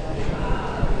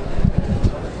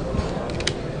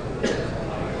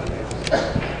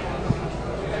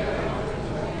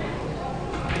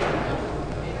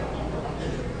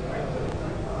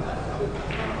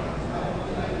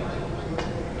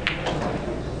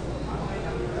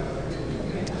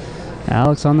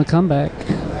 Alex on the comeback.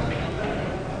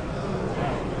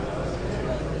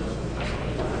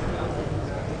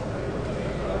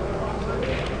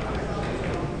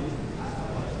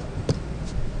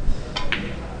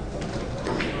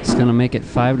 It's gonna make it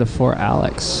 5-4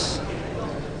 Alex.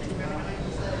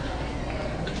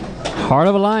 Heart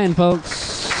of a lion, folks.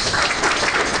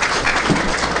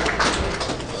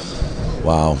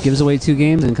 Wow. Gives away 2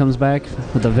 games and comes back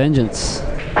with a vengeance.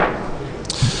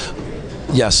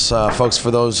 Yes, folks, for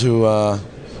those who were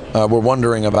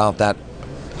wondering about that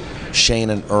Shane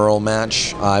and Earl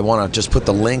match, I want to just put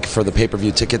the link for the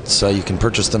pay-per-view tickets. You can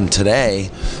purchase them today.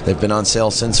 They've been on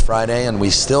sale since Friday, and we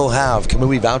still have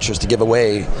Kamui vouchers to give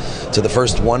away to the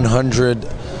first 100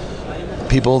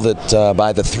 people that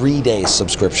buy the 3-day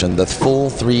subscription, the full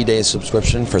 3-day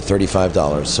subscription for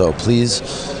 $35. So please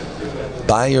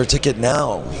buy your ticket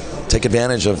now. Take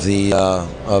advantage of the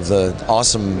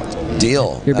awesome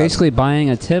deal. You're basically buying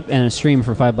a tip and a stream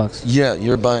for $5. Yeah,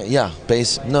 you're buying. Yeah,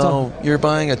 you're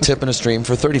buying a tip and a stream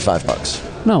for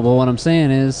 $35. No, but what I'm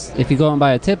saying is, if you go and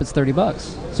buy a tip, it's $30.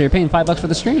 So you're paying $5 for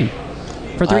the stream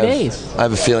for 3 days. I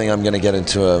have a feeling I'm going to get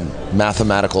into a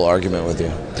mathematical argument with you.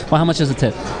 Well, how much is a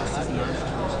tip?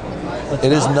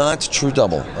 It is not true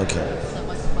double. Okay.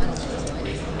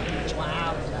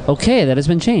 Okay, that has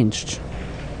been changed.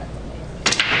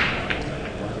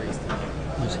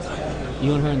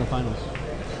 You and her in the finals.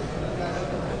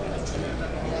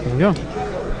 There we go.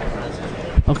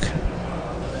 Okay.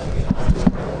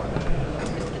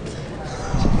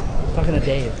 Talking to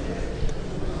Dave.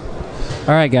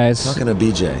 All right, guys. Talking to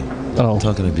BJ. Oh.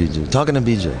 Talking to BJ. Talking to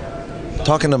BJ.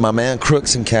 Talking to my man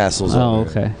Crooks and Castles. Oh,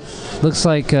 over here. okay. Looks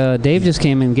like Dave just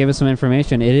came and gave us some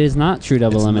information. It is not true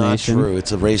double elimination. It's not true.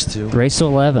 It's a race to? Race to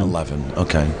 11. 11.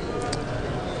 Okay.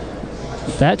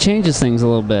 That changes things a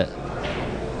little bit.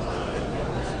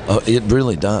 Oh, it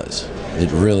really does.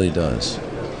 It really does.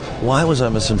 Why was I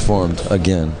misinformed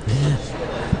again?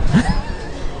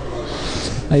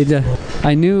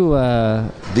 I knew.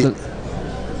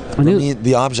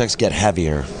 The objects get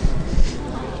heavier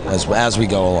as we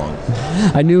go along.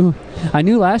 I knew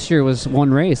last year was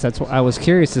one race. That's why I was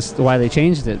curious as to why they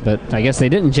changed it, but I guess they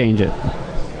didn't change it.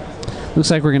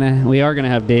 Looks like we are gonna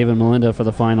have Dave and Melinda for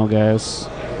the final, guys.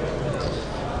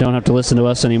 Don't have to listen to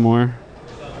us anymore.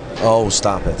 Oh,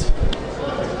 stop it.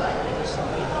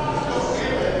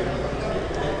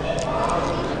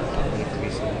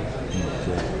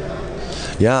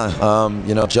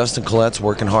 Yeah, Justin Collette's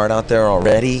working hard out there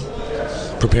already,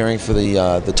 preparing for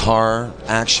the TAR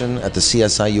action at the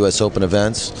CSI US Open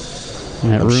events.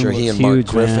 That I'm room sure he looks and Mark huge,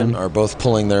 Griffin man. are both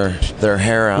pulling their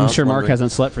hair out. I'm sure Mark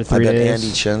hasn't slept for 3 I bet days.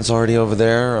 Andy Chen's already over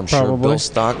there. I'm sure Probably. Bill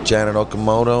Stock, Janet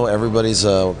Okamoto, everybody's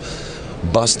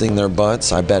busting their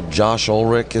butts. I bet Josh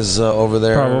Ulrich is over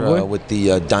there with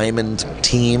the Diamond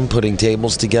team putting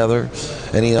tables together.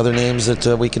 Any other names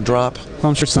that we can drop? Well,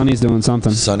 I'm sure Sonny's doing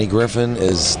something. Sonny Griffin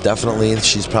is definitely,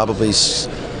 she's probably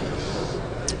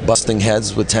busting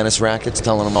heads with tennis rackets,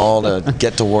 telling them all to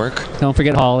get to work. Don't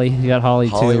forget Holly. You got Holly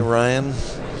Holly too. Ryan.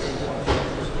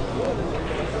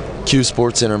 Q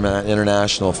Sports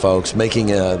International, folks, making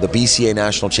the BCA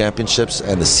National Championships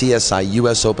and the CSI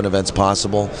US Open events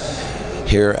possible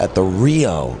here at the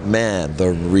Rio. Man,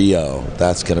 the Rio.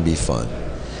 That's going to be fun.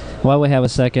 While we have a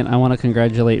second, I want to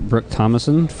congratulate Brooke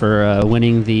Thomason for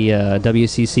winning the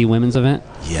WCC women's event.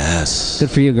 Yes. Good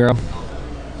for you, girl.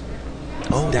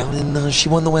 Oh, down in she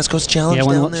won the West Coast Challenge. Yeah,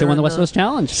 she won the in, West Coast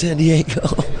Challenge. San Diego.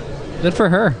 Good for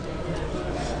her.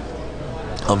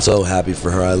 I'm so happy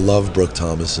for her. I love Brooke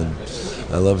Thomason.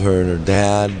 I love her and her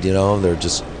dad. You know, they're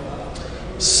just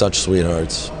such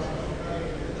sweethearts.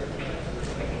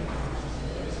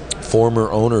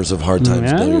 Former owners of Hard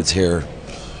Times Billiards here.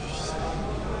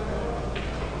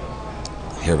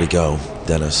 Here we go,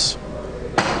 Dennis.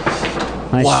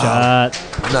 Nice shot.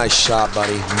 Nice shot,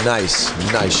 buddy. Nice.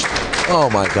 Oh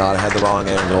my God, I had the wrong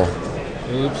angle.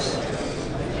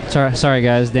 Oops. Sorry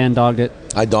guys, Dan dogged it.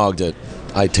 I dogged it.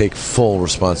 I take full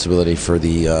responsibility for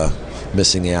the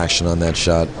missing the action on that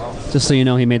shot. Just so you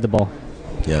know, he made the ball.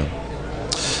 Yeah.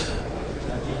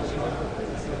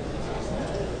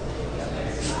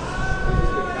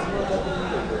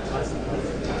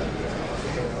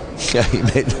 Yeah, he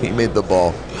made the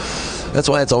ball. That's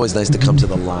why it's always nice to come to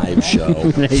the live show.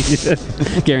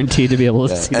 Guaranteed to be able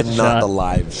to see and the not shot. the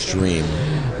live stream.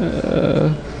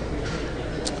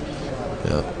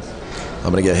 Yeah.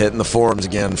 I'm going to get hit in the forums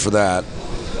again for that.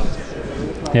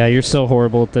 Yeah, you're so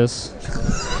horrible at this.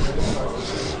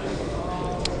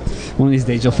 One of these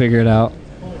days you'll figure it out.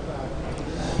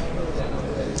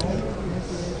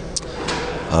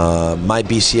 My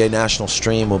BCA national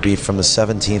stream will be from the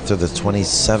 17th to the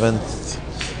 27th,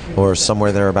 or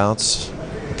somewhere thereabouts.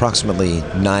 Approximately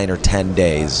 9 or 10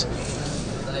 days.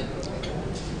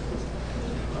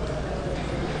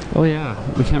 Oh yeah,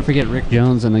 we can't forget Rick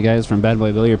Jones and the guys from Bad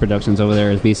Boy Billiard Productions over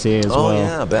there as BCA as well. Oh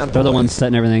yeah, Bad Boy. They're the ones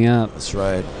setting everything up. That's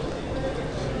right.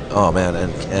 Oh man,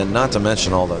 and not to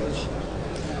mention all the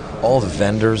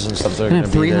vendors and stuff that are going to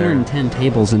be there. 310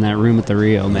 tables in that room at the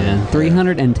Rio, man. Yeah.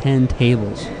 310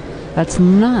 tables. That's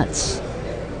nuts.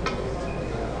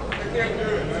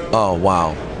 Oh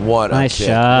wow, what nice a kick!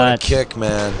 Shot. What a kick,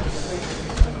 man!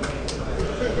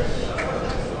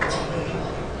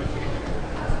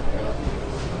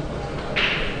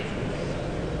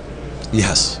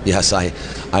 Yes, I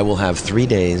will have 3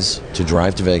 days to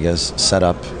drive to Vegas, set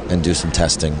up, and do some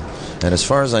testing. And as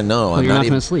far as I know, you're not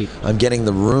going to sleep. I'm getting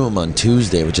the room on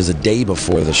Tuesday, which is a day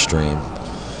before the stream.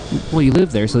 Well, you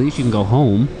live there, so at least you can go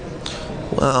home.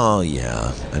 Well,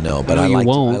 yeah, I know, but I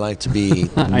like to be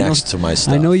next to my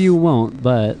stuff. I know you won't,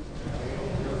 but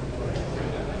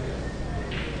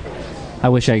I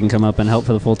wish I can come up and help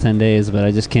for the full 10 days, but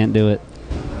I just can't do it.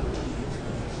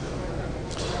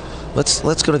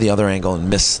 Let's go to the other angle and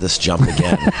miss this jump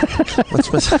again.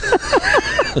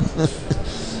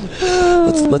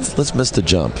 let's miss the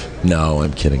jump. No,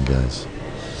 I'm kidding, guys.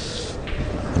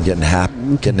 I'm getting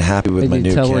happy with my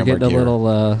new camera gear.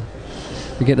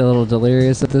 We're getting a little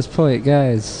delirious at this point,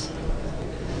 guys.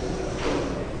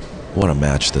 What a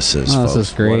match this is, folks. This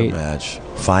is great. What a match.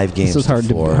 5 games. This is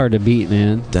hard to beat,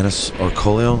 man. Dennis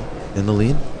Orcollo in the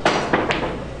lead.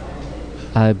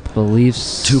 I believe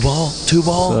 2-ball.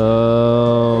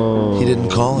 So he didn't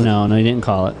call it. No, he didn't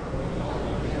call it.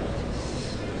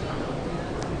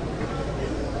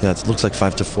 Yeah, it looks like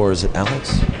 5-4. Is it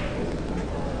Alex?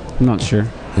 I'm not sure.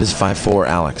 It is 5-4,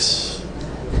 Alex.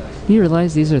 You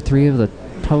realize these are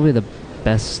probably the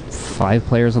best 5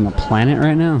 players on the planet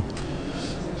right now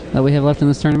that we have left in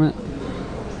this tournament?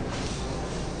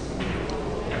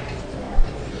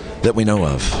 That we know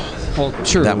of. Well,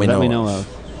 true. That we know of.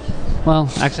 Well,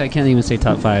 actually, I can't even say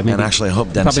top 5. Maybe. And actually, I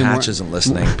hope Dennis Hatch isn't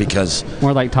listening because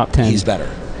more like top 10. He's better.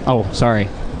 Oh, sorry,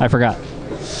 I forgot.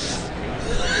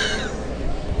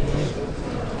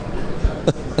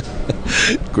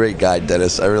 Great guy,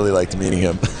 Dennis. I really liked meeting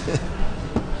him.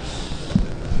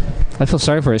 I feel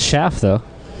sorry for his shaft, though.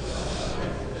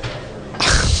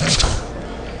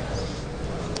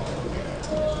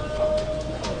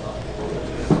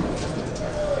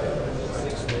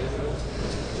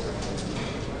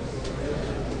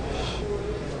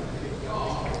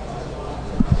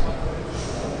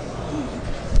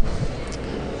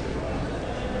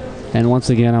 And once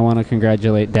again, I want to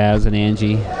congratulate Daz and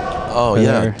Angie. Oh,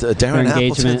 yeah. Darren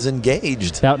Appleton's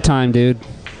engaged. About time, dude.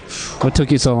 What took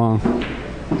you so long?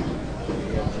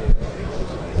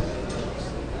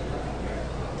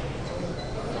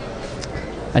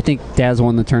 I think Daz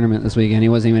won the tournament this weekend. He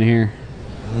wasn't even here.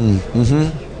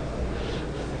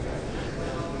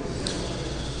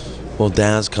 Well,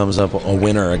 Daz comes up a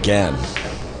winner again.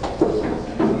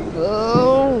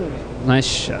 Oh, nice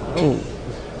shot. Oh.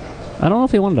 I don't know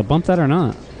if he wanted to bump that or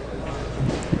not.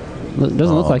 It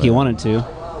doesn't look like he wanted to.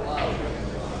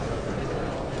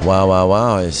 Wow, wow,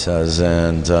 wow, he says.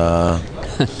 And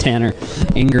Tanner,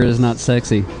 anger is not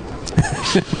sexy.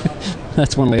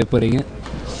 That's one way of putting it.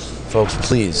 Folks,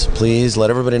 please let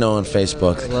everybody know on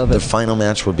Facebook. The final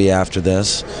match will be after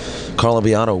this. Carlo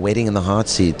Beato waiting in the hot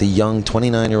seat. The young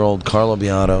 29-year-old Carlo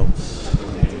Beato.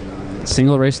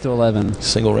 Single race to 11.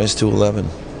 Single race to 11.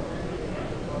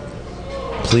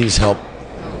 Please help.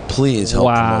 Please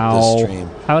help promote this stream.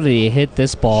 How did he hit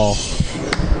this ball?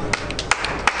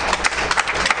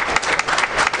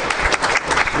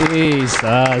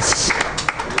 Jesus.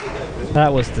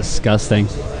 That was disgusting.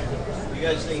 You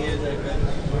guys think he hit that good?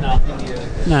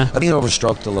 No. I think he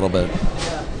overstroked a little bit.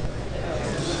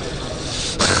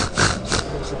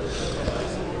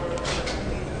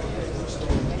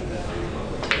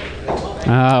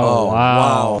 Oh,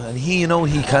 wow. And he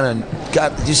kind of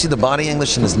got, did you see the body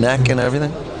English in his neck and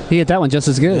everything? He hit that one just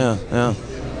as good. Yeah.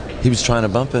 He was trying to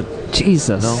bump it.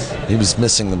 Jesus. No, he was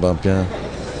missing the bump, yeah.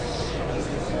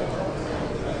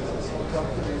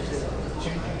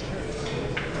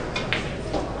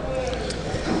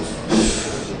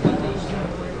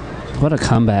 What a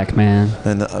comeback, man.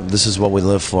 And this is what we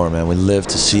live for, man. We live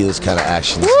to see this kind of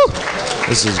action. Woo!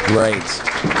 This is great.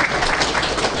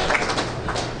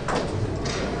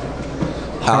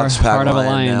 Alex Heart of a Pagulayan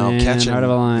lion, now man. catching. Heart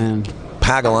of a lion.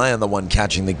 Pagulayan, the one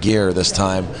catching the gear this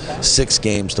time. 6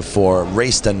 games to 4,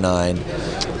 race to 9.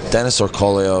 Dennis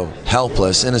Orcollo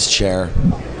helpless in his chair.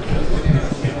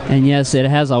 And yes, it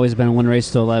has always been 1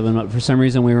 race to 11, but for some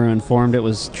reason we were informed it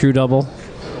was true double.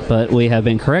 But we have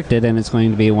been corrected, and it's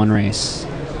going to be 1 race.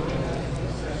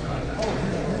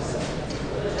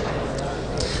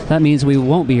 That means we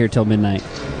won't be here till midnight.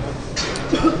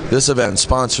 This event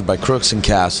sponsored by Crooks and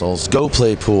Castles,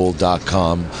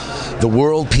 GoPlayPool.com, the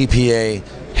World PPA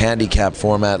Handicap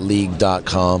Format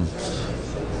League.com,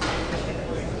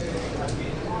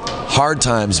 Hard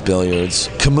Times Billiards,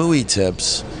 Kamui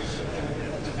Tips,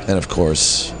 and of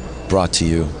course, brought to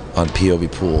you on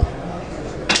POVPOOL.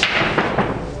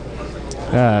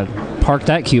 Park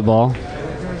that cue ball.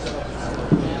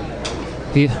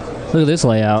 Look at this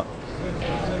layout.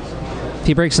 If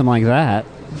he breaks them like that,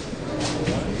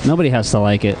 nobody has to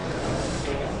like it.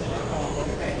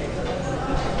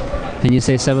 Can you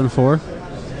say 7-4?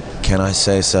 Can I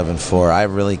say 7-4? I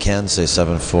really can say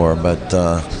 7-4, but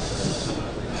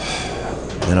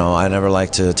I never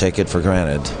like to take it for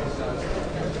granted.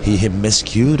 He hit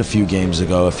miscued a few games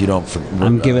ago. If you don't,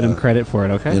 I'm giving him credit for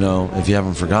it. Okay. If you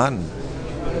haven't forgotten.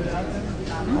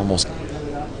 Almost.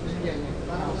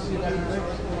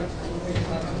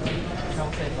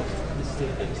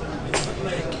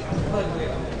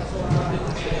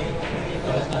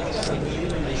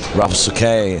 Ralph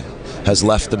Souquet has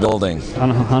left the building.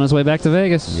 On his way back to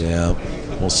Vegas. Yeah,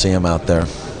 we'll see him out there.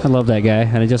 I love that guy,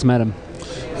 and I just met him.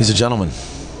 He's a gentleman.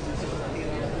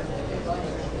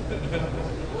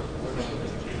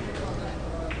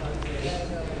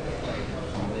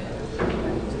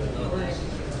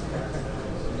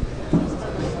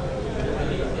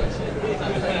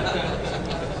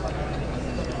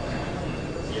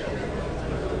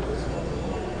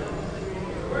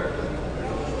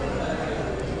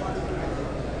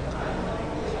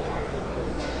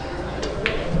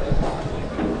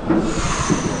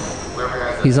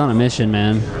 He's on a mission,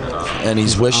 man. And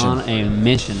he's wishing on a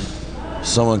mission.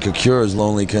 Someone could cure his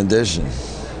lonely condition.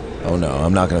 Oh no,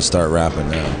 I'm not going to start rapping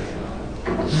now.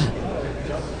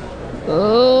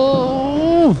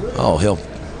 Oh, he'll.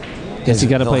 Guess you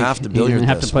got to play. Have to billiard.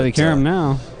 Have to play the carom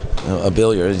now. A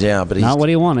billiard, yeah, but he's not what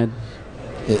he wanted.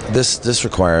 This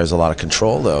requires a lot of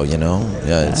control, though.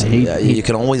 Yeah, you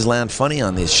can always land funny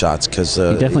on these shots because he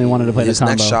definitely wanted to play the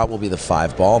combo. His next shot will be the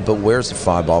 5 ball, but where's the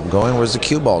 5 ball going? Where's the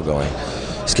cue ball going?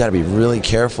 He's got to be really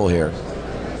careful here.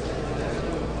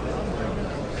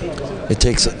 It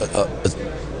takes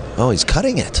oh, he's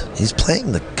cutting it. He's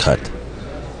playing the cut.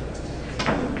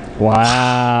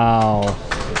 Wow.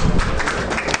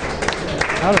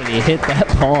 How did he hit that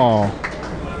ball?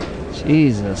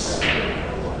 Jesus.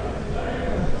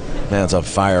 Man's on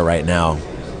fire right now.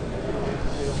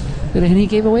 And he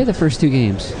gave away the first 2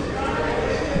 games.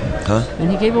 Huh?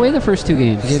 And he gave away the first 2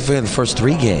 games. He gave away the first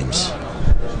 3 games.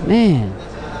 Man.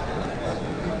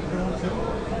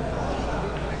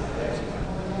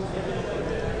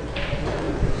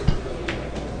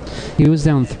 He was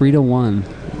down 3-1,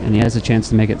 and he has a chance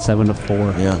to make it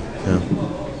 7-4. Yeah.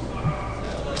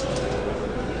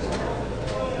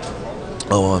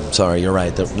 Oh, I'm sorry. You're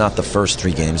right. Not the first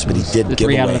 3 games, but he did give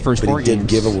away. 3 out of the first 4 games. He did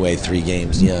give away 3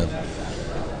 games. Yeah.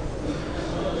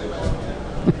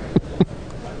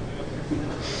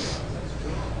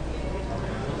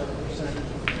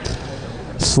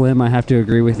 Slim, I have to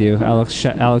agree with you.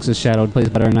 Alex's Shadow plays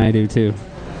better than I do too.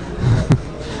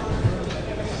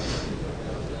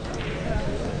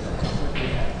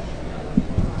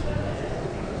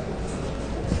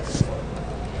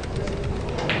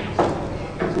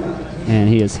 And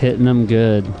he is hitting them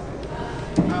good.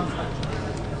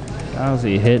 How's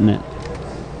he hitting it?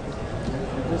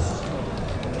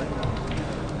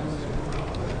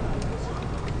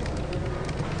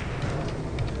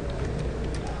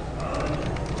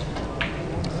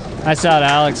 Nice out,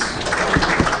 Alex.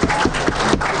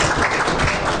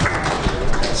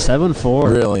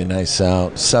 7-4. Really nice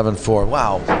out. 7-4.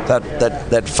 Wow.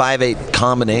 That 5-8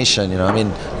 combination, you know, I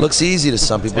mean, looks easy to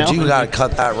some people, but you got to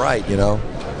cut that right, you know.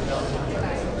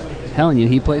 Telling you,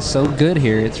 he plays so good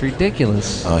here. It's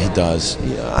ridiculous. Oh, he does.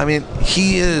 Yeah, I mean,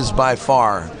 he is by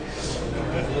far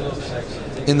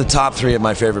in the top 3 of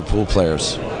my favorite pool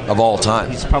players of all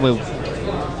time. He's probably,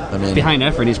 behind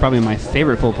effort, he's probably my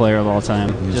favorite pool player of all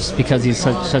time, just because he's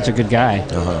such a good guy.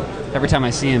 Every time I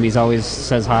see him, he's always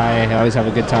says hi. I always have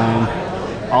a good time.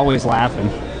 Always laughing.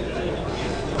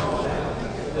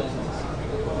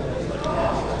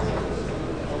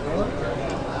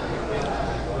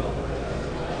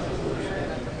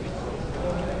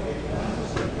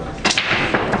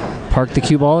 Parked the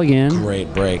cue ball again.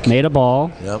 Great break. Made a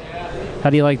ball. Yep. How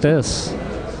do you like this?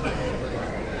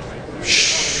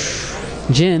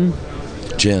 Gin.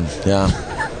 Gin, yeah.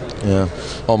 Yeah,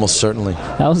 almost certainly.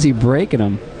 How's he breaking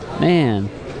him? Man.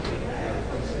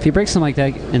 If he breaks him like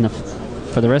that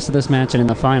for the rest of this match and in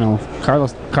the final,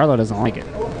 Carlo doesn't like it.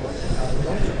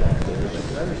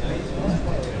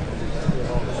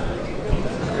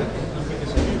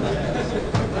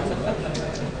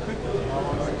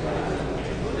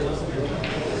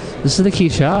 This is the key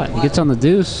shot. He gets on the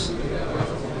deuce.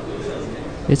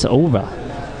 It's over.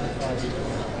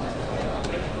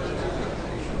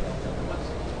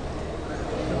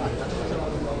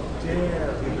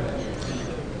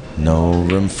 No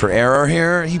room for error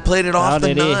here. He played it off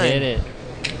the 9. How did he hit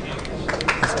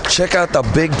it? Check out the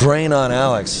big brain on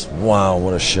Alex. Wow,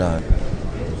 what a shot.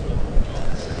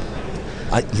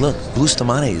 Look,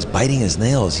 Bustamante is biting his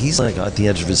nails. He's like at the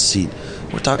edge of his seat.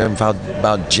 We're talking about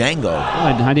Django.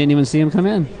 I didn't even see him come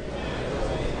in.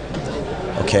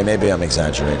 Okay, maybe I'm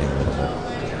exaggerating a little bit.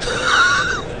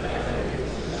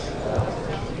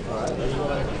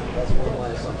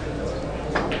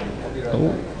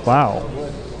 Oh, wow.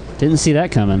 Didn't see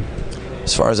that coming.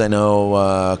 As far as I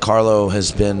know, Carlo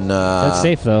has been... That's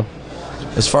safe, though.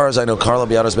 As far as I know, Carlo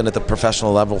Biato's been at the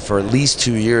professional level for at least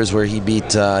 2 years, where he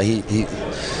beat...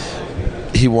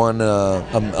 he won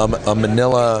a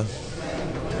Manila...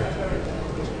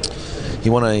 He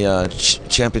won a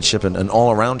championship, an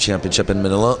all-around championship in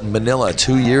Manila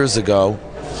 2 years ago,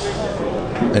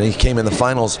 and he came in the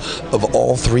finals of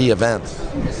all 3 events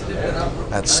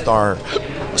at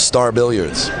Star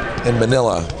Billiards in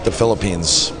Manila, the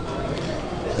Philippines.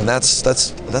 And that's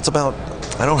about.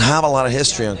 I don't have a lot of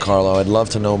history on Carlo. I'd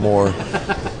love to know more.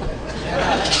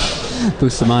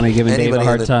 Bustamante giving Dave a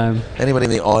hard time. Anybody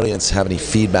in the audience have any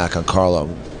feedback on Carlo?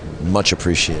 Much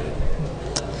appreciated.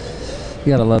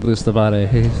 You gotta love Bustamante.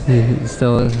 He's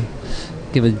still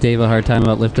giving Dave a hard time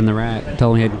about lifting the rack.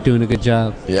 Telling him he's doing a good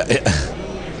job. Yeah.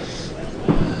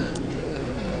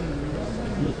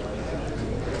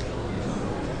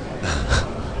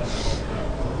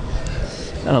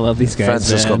 I love these guys.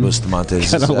 Francisco Bustamante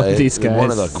is love these guys. One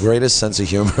of the greatest sense of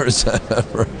humors I've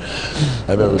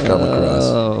ever come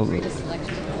across.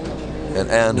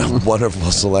 And a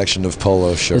wonderful selection of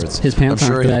polo shirts. His pants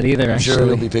aren't bad either, I'm sure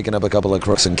he'll be picking up a couple of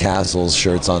Crooks and Castles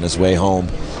shirts on his way home.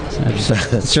 I'm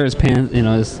sure his pants, you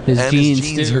know, his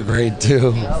jeans are great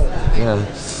too. Yeah.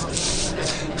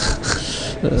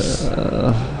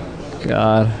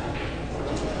 God.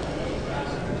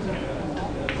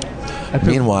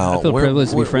 Meanwhile, I feel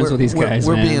privileged to be friends with these guys.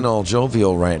 We're being all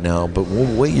jovial right now, but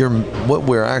what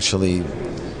we're actually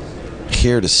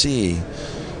here to see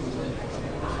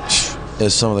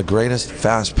is some of the greatest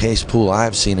fast-paced pool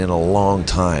I've seen in a long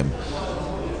time.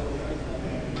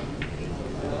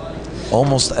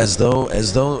 Almost as though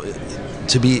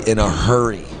to be in a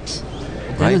hurry.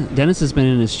 Right? Dennis has been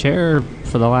in his chair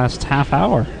for the last half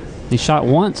hour. He shot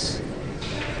once.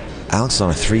 Alex is on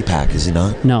a 3-pack, is he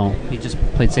not? No, he just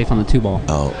played safe on the 2-ball.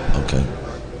 Oh, okay.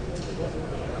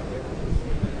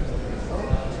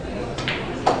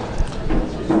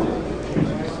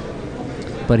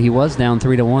 But he was down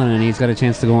 3-1, and he's got a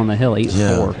chance to go on the hill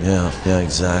 8-4. Yeah,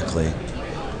 exactly.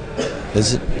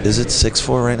 Is it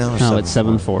 6-4 right now? Or no, it's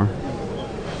 7-4.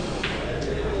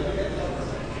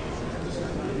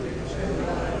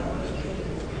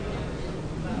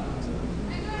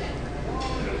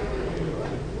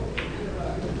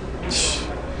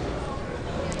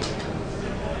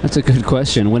 That's a good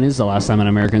question. When is the last time an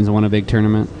American's won a big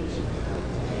tournament?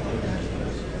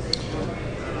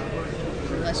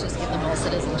 Let's just give them all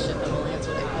citizenship and we'll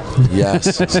answer that question.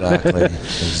 Yes, exactly.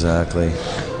 Exactly.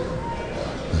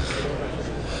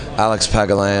 Alex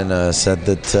Pagulayan said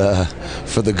that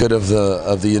for the good of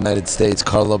the United States,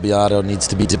 Carlo Beato needs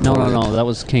to be deported. No. That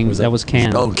was King. That was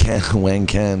Can. Oh, Wang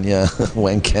Can. Yeah,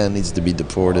 Wang Can needs to be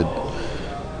deported.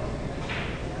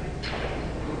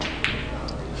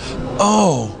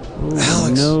 Oh, ooh,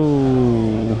 Alex.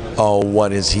 No. Oh,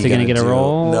 what is he going to get do? a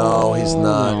roll? No, he's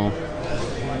not. No.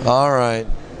 All right.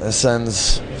 This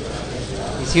ends.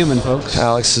 He's human, folks.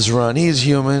 Alex's run. He's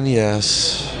human,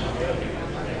 yes.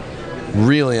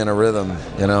 Really in a rhythm,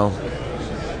 you know.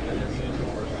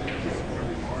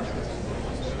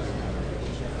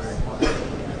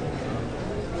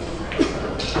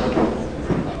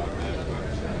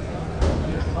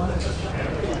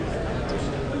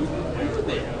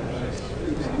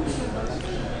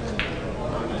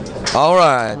 All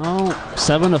right. Oh,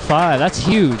 7-5. That's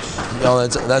huge. Oh,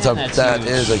 that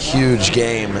is a huge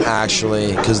game,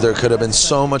 actually, because there could have been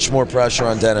so much more pressure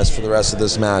on Dennis for the rest of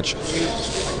this match.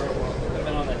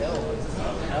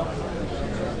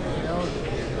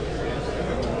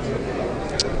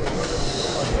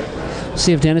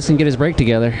 See if Dennis can get his break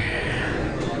together.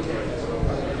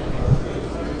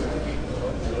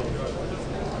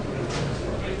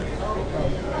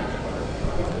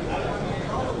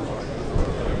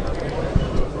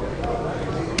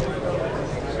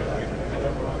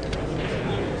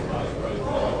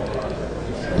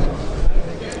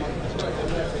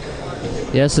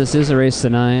 Yes, this is a race to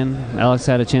 9. Alex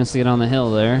had a chance to get on the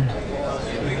hill there.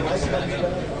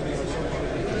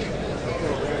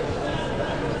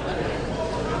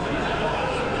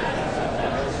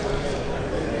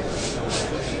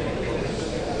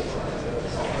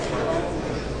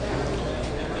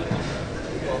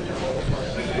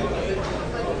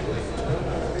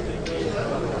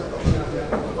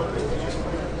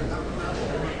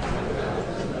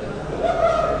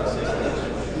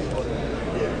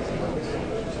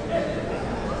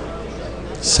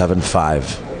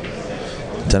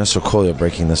 Dennis Orcollo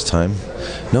breaking this time.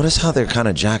 Notice how they're kind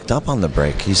of jacked up on the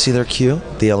break. You see their cue?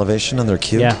 The elevation on their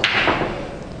cue? Yeah.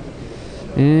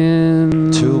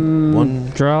 And 2,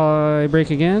 1. Draw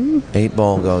break again? 8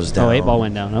 ball goes down. Oh, 8 ball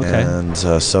went down. Okay. And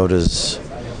so does...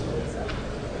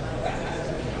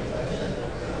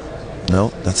 No,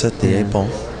 that's it. The 8 ball.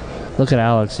 Look at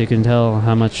Alex. You can tell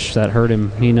how much that hurt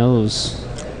him. He knows.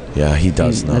 Yeah, he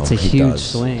does know. That's a huge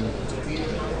swing.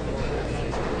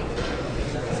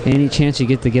 Any chance you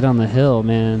get to get on the hill,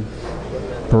 man.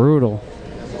 Brutal.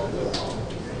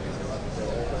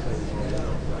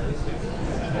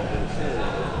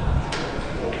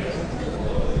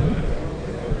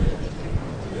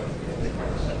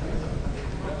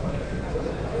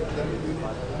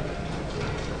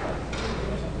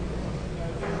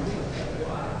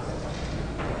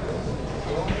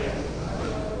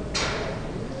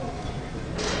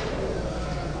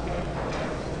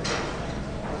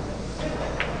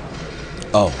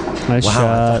 Oh, nice wow! Shot.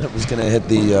 I thought it was going to hit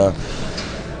the.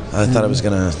 I thought it was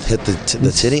going to hit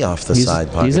the titty off the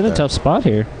side pocket. He's in a tough spot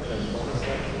here.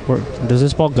 Does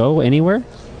this ball go anywhere?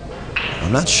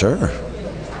 I'm not sure.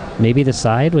 Maybe the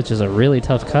side, which is a really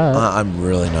tough cut. I'm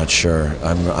really not sure.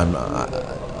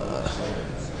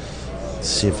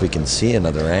 See if we can see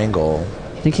another angle.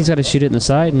 I think he's got to shoot it in the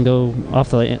side and go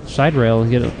off the side rail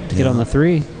and get on the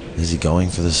 3. Is he going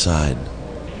for the side?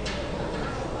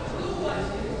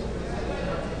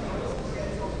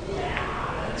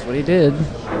 That's what he did.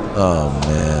 Oh,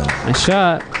 man. Nice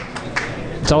shot.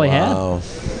 That's all he had.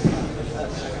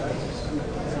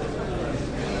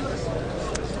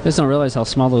 I just don't realize how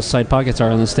small those side pockets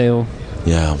are on this table.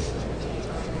 Yeah.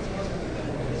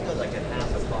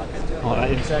 Oh,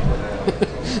 exactly.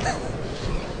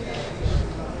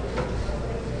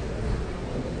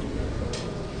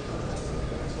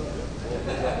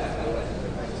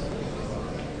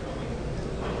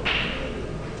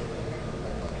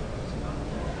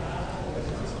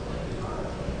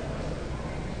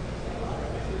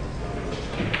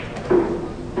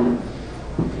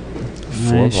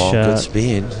 Nice ball, shot. Good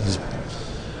speed.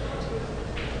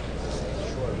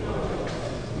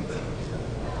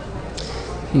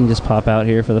 You can just pop out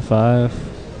here for the 5.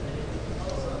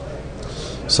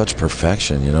 Such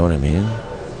perfection, you know what I mean?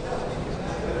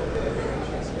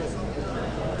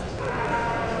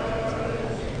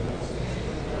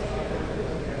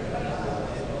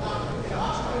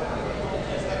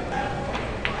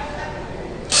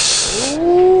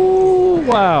 Ooh,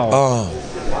 wow. Oh.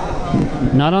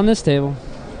 Not on this table.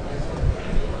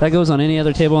 That goes on any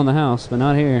other table in the house, but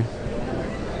not here.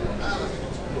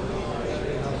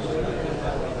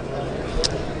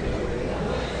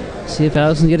 See if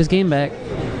Alex can get his game back.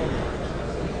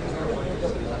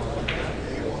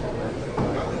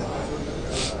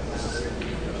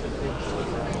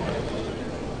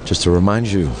 Just to remind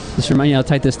you. Just remind you how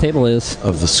tight this table is.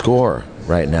 Of the score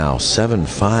right now,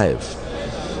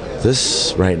 7-5.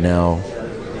 This right now.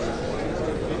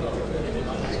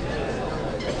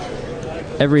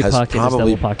 Every has pocket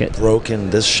probably is double pocket. Broken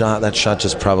this shot. That shot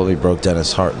just probably broke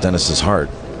Dennis's heart.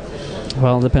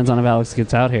 Well, it depends on if Alex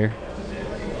gets out here.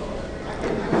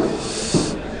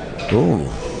 Ooh,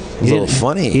 a little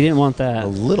funny. He didn't want that. A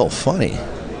little funny.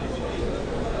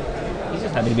 He's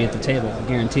just happy to be at the table, I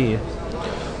guarantee you.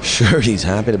 Sure, he's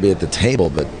happy to be at the table,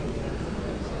 but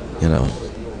you know,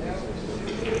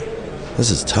 this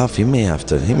is tough. He may have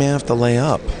to lay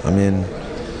up. I mean,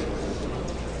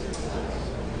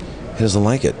 he doesn't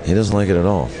like it. He doesn't like it at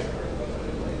all.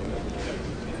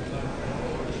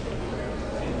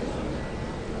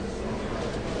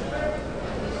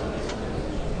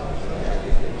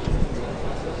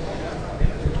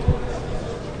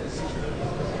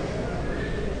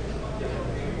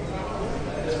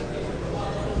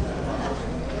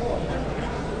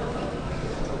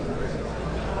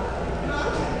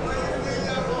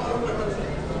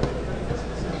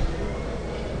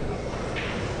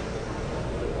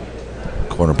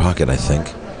 Corner pocket, I think.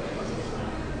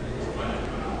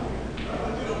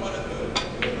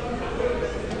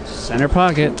 Center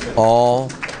pocket. All.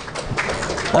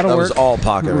 That'll that work. was all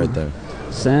pocket right there.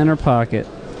 Center pocket.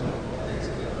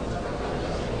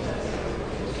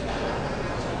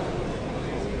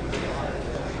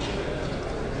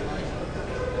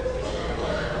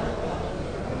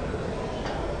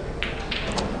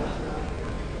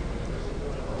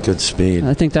 Good speed.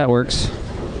 I think that works.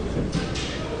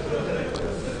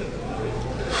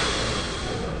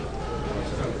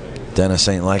 Dennis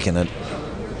ain't liking it.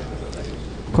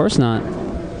 Of course not.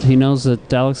 He knows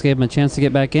that Alex gave him a chance to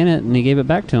get back in it, and he gave it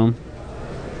back to him.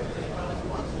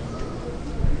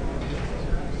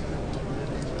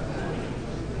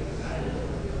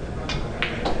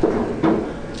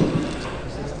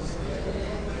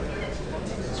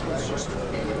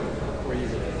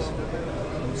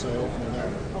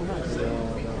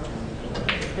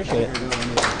 Appreciate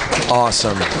it.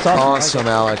 Awesome. Awesome,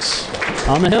 Alex.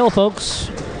 On the hill, folks.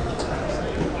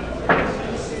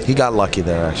 He got lucky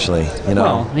there, actually. You know,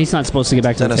 well, he's not supposed to get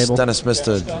back to the table. Dennis missed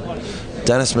a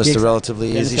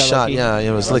relatively easy shot. lucky. Yeah,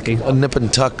 it was Lucky. like a nip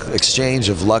and tuck exchange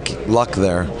of luck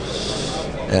there.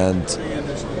 And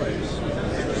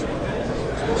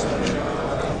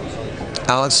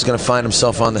Alex is going to find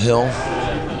himself on the hill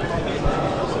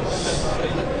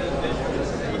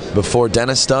before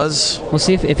Dennis does. We'll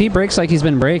see if he breaks like he's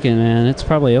been breaking, man. It's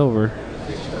probably over.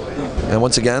 And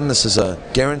once again, this is a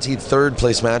guaranteed third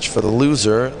place match for the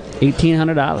loser,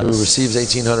 $1,800. who receives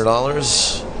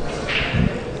 $1,800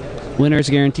 Winner's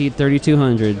guaranteed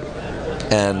 $3,200.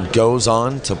 and goes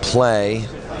on to play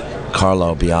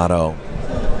Carlo Beato.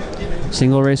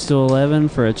 Single race to 11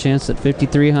 for a chance at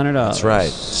 $5,300. That's right.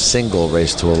 Single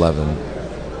race to 11.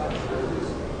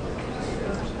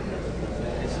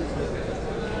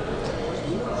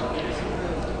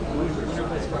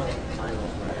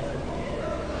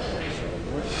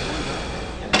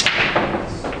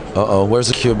 Uh-oh, where's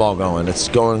the cue ball going? It's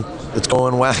going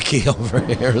wacky over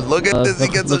here. Look at this. He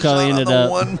gets a shot on the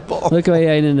one ball. Look how he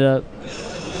ended up.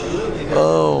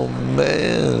 Oh,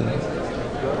 man.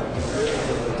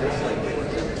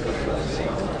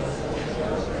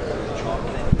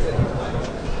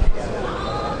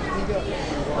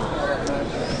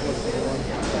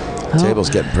 Table's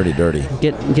getting pretty dirty.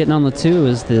 Getting on the 2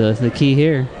 is the key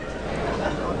here.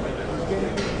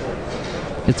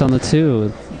 It's on the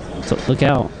 2. So look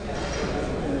out.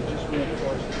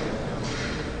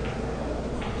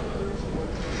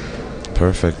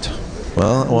 Perfect.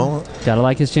 Well. Gotta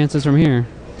like his chances from here.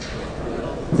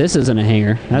 This isn't a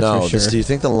hanger, that's for sure. Do you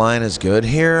think the line is good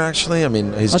here, actually? I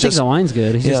mean, I think the line's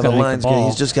good. He's just the gotta make line's the ball. good.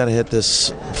 He's just got to hit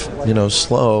this,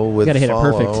 slow with gotta hit it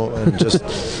follow. perfect. And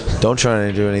just don't try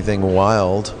to do anything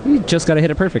wild. You just gotta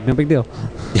hit it perfect. No big deal.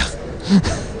 Yeah.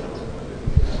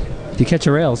 If you catch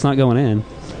a rail, it's not going in.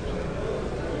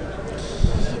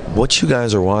 What you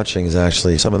guys are watching is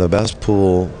actually some of the best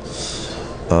pool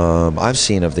I've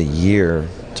seen of the year.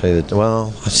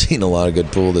 I've seen a lot of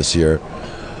good pool this year.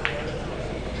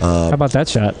 How about that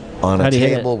shot? On a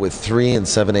table with 3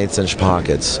 7/8 inch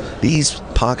pockets. These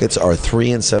pockets are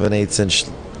 3 7/8 inch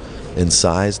in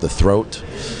size. The throat,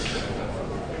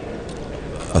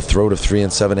 a throat of 3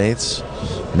 7/8,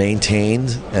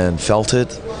 maintained and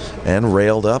felted and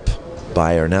railed up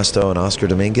by Ernesto and Oscar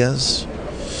Dominguez.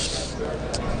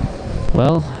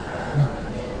 Well,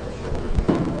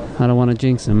 I don't want to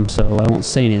jinx him, so I won't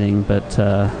say anything, but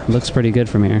looks pretty good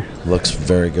from here. Looks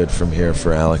very good from here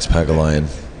for Alex Pagulayan.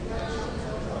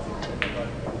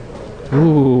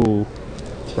 Ooh.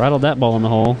 Rattled that ball in the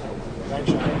hole.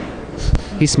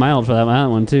 He smiled for that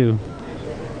one too.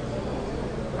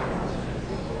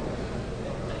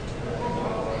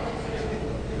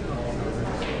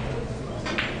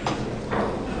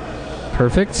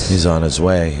 Perfect. He's on his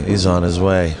way. He's on his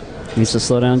way. Needs to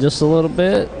slow down just a little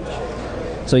bit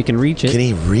so he can reach it. Can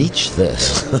he reach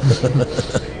this?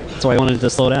 That's why I wanted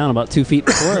to slow down about 2 feet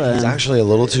before that. He's actually a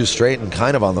little too straight and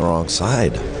kind of on the wrong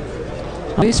side.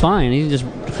 Oh, he's fine. He can just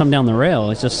come down the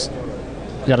rail. It's just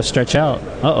got to stretch out.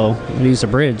 Uh-oh. We use a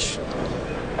bridge.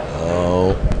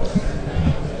 Oh.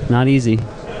 Not easy.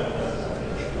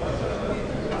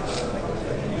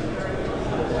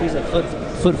 He's a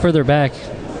foot further back.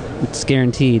 It's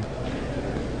guaranteed.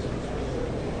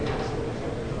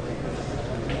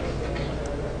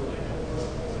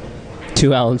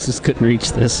 Two Alexes couldn't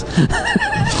reach this.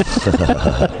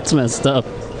 It's messed up.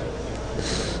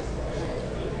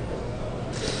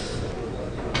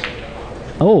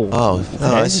 Oh, okay.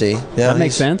 I see. Yeah, that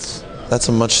makes sense. That's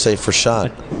a much safer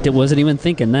shot. I wasn't even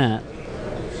thinking that.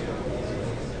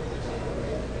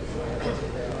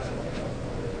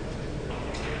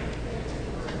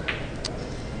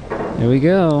 There we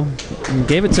go.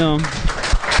 Gave it to him.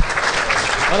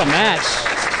 What a match.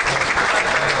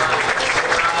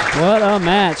 What a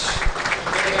match.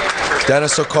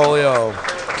 Dennis Orcollo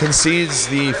concedes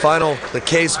the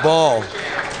case ball.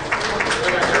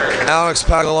 Alex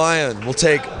Pagulayan will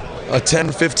take a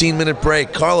 10-15 minute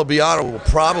break. Carlo Beato will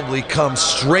probably come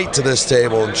straight to this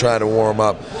table and try to warm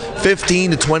up.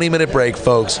 15 to 20 minute break,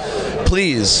 folks.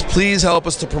 Please help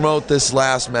us to promote this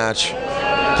last match.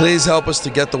 Please help us to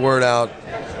get the word out.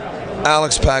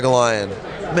 Alex Pagulayan.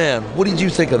 Man, what did you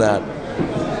think of that?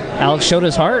 Alex showed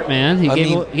his heart, man. He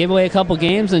gave away a couple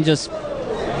games and just...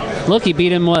 Look, he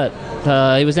beat him what?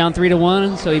 He was down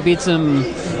 3-1, so he beats him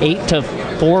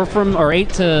 8-4 from... Or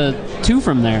 8-2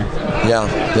 from there. Yeah.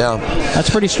 That's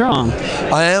pretty strong.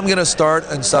 I am going to start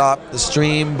and stop the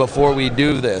stream before we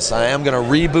do this. I am going to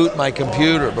reboot my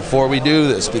computer before we do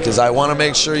this because I want to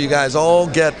make sure you guys all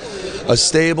get a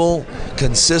stable,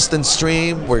 consistent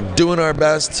stream. We're doing our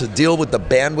best to deal with the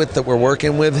bandwidth that we're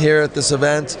working with here at this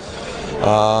event,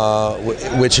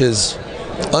 which is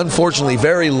unfortunately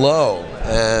very low.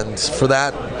 And for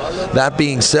that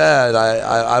being said,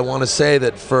 I want to say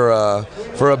that for a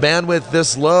bandwidth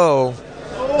this low,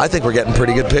 I think we're getting a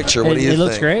pretty good picture. What do you think? It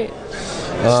looks great.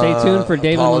 Stay tuned for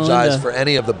David Apologize for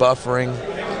any of the buffering.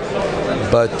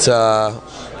 But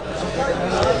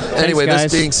anyway, this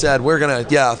being said, we're going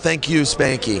to, thank you,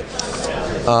 Spanky.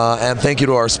 And thank you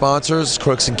to our sponsors,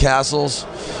 Crooks and Castles,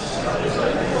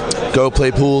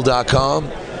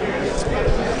 GoPlayPool.com.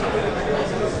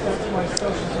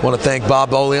 I want to thank Bob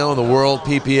Bolio and the World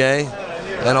PPA,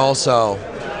 and also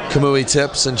Kamui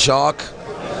Tips and Chalk,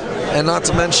 and not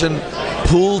to mention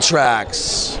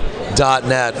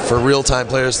PoolTracks.net for real-time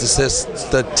player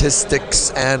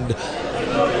statistics and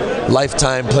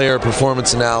lifetime player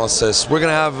performance analysis. We're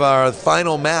going to have our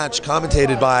final match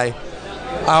commentated by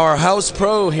our house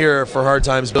pro here for Hard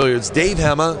Times Billiards, Dave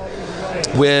Hema,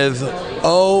 with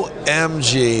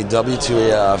OMG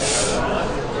W2EF.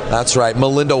 That's right,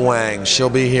 Melinda Wang. She'll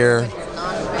be here.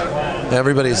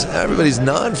 Everybody's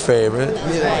non-favorite.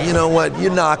 You know what?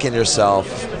 You're knocking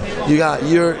yourself.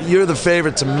 You're the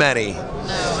favorite to many. No,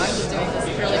 I'm just doing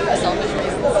this purely for selfish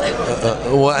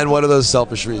reasons. And what are those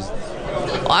selfish reasons?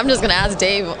 Well, I'm just going to ask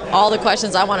Dave all the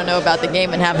questions I want to know about the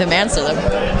game and have him answer them.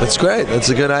 That's great. That's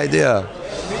a good idea.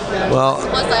 Well,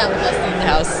 plus I have the best seat in the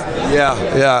house.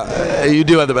 Yeah, you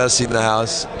do have the best seat in the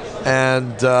house,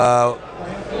 and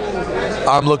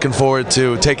I'm looking forward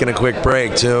to taking a quick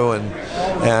break too,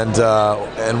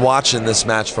 and watching this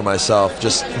match for myself.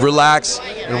 Just relax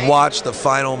and watch the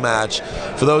final match.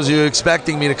 For those of you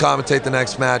expecting me to commentate the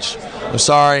next match, I'm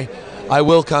sorry. I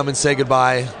will come and say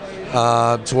goodbye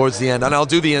towards the end, and I'll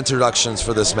do the introductions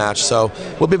for this match. So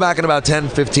we'll be back in about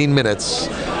 10-15 minutes.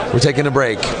 We're taking a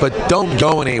break, but don't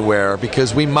go anywhere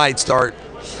because we might start.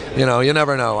 You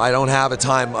never know. I don't have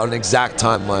an exact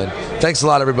timeline. Thanks a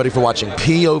lot, everybody, for watching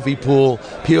POVPOOL,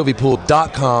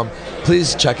 POVPOOL.com.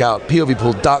 Please check out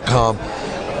POVPOOL.com.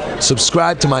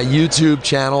 Subscribe to my YouTube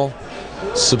channel.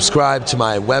 Subscribe to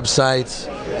my website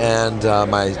and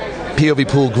my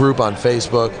POVPOOL group on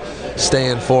Facebook. Stay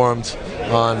informed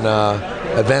on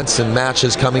events and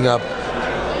matches coming up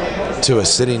to a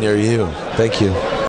city near you. Thank you.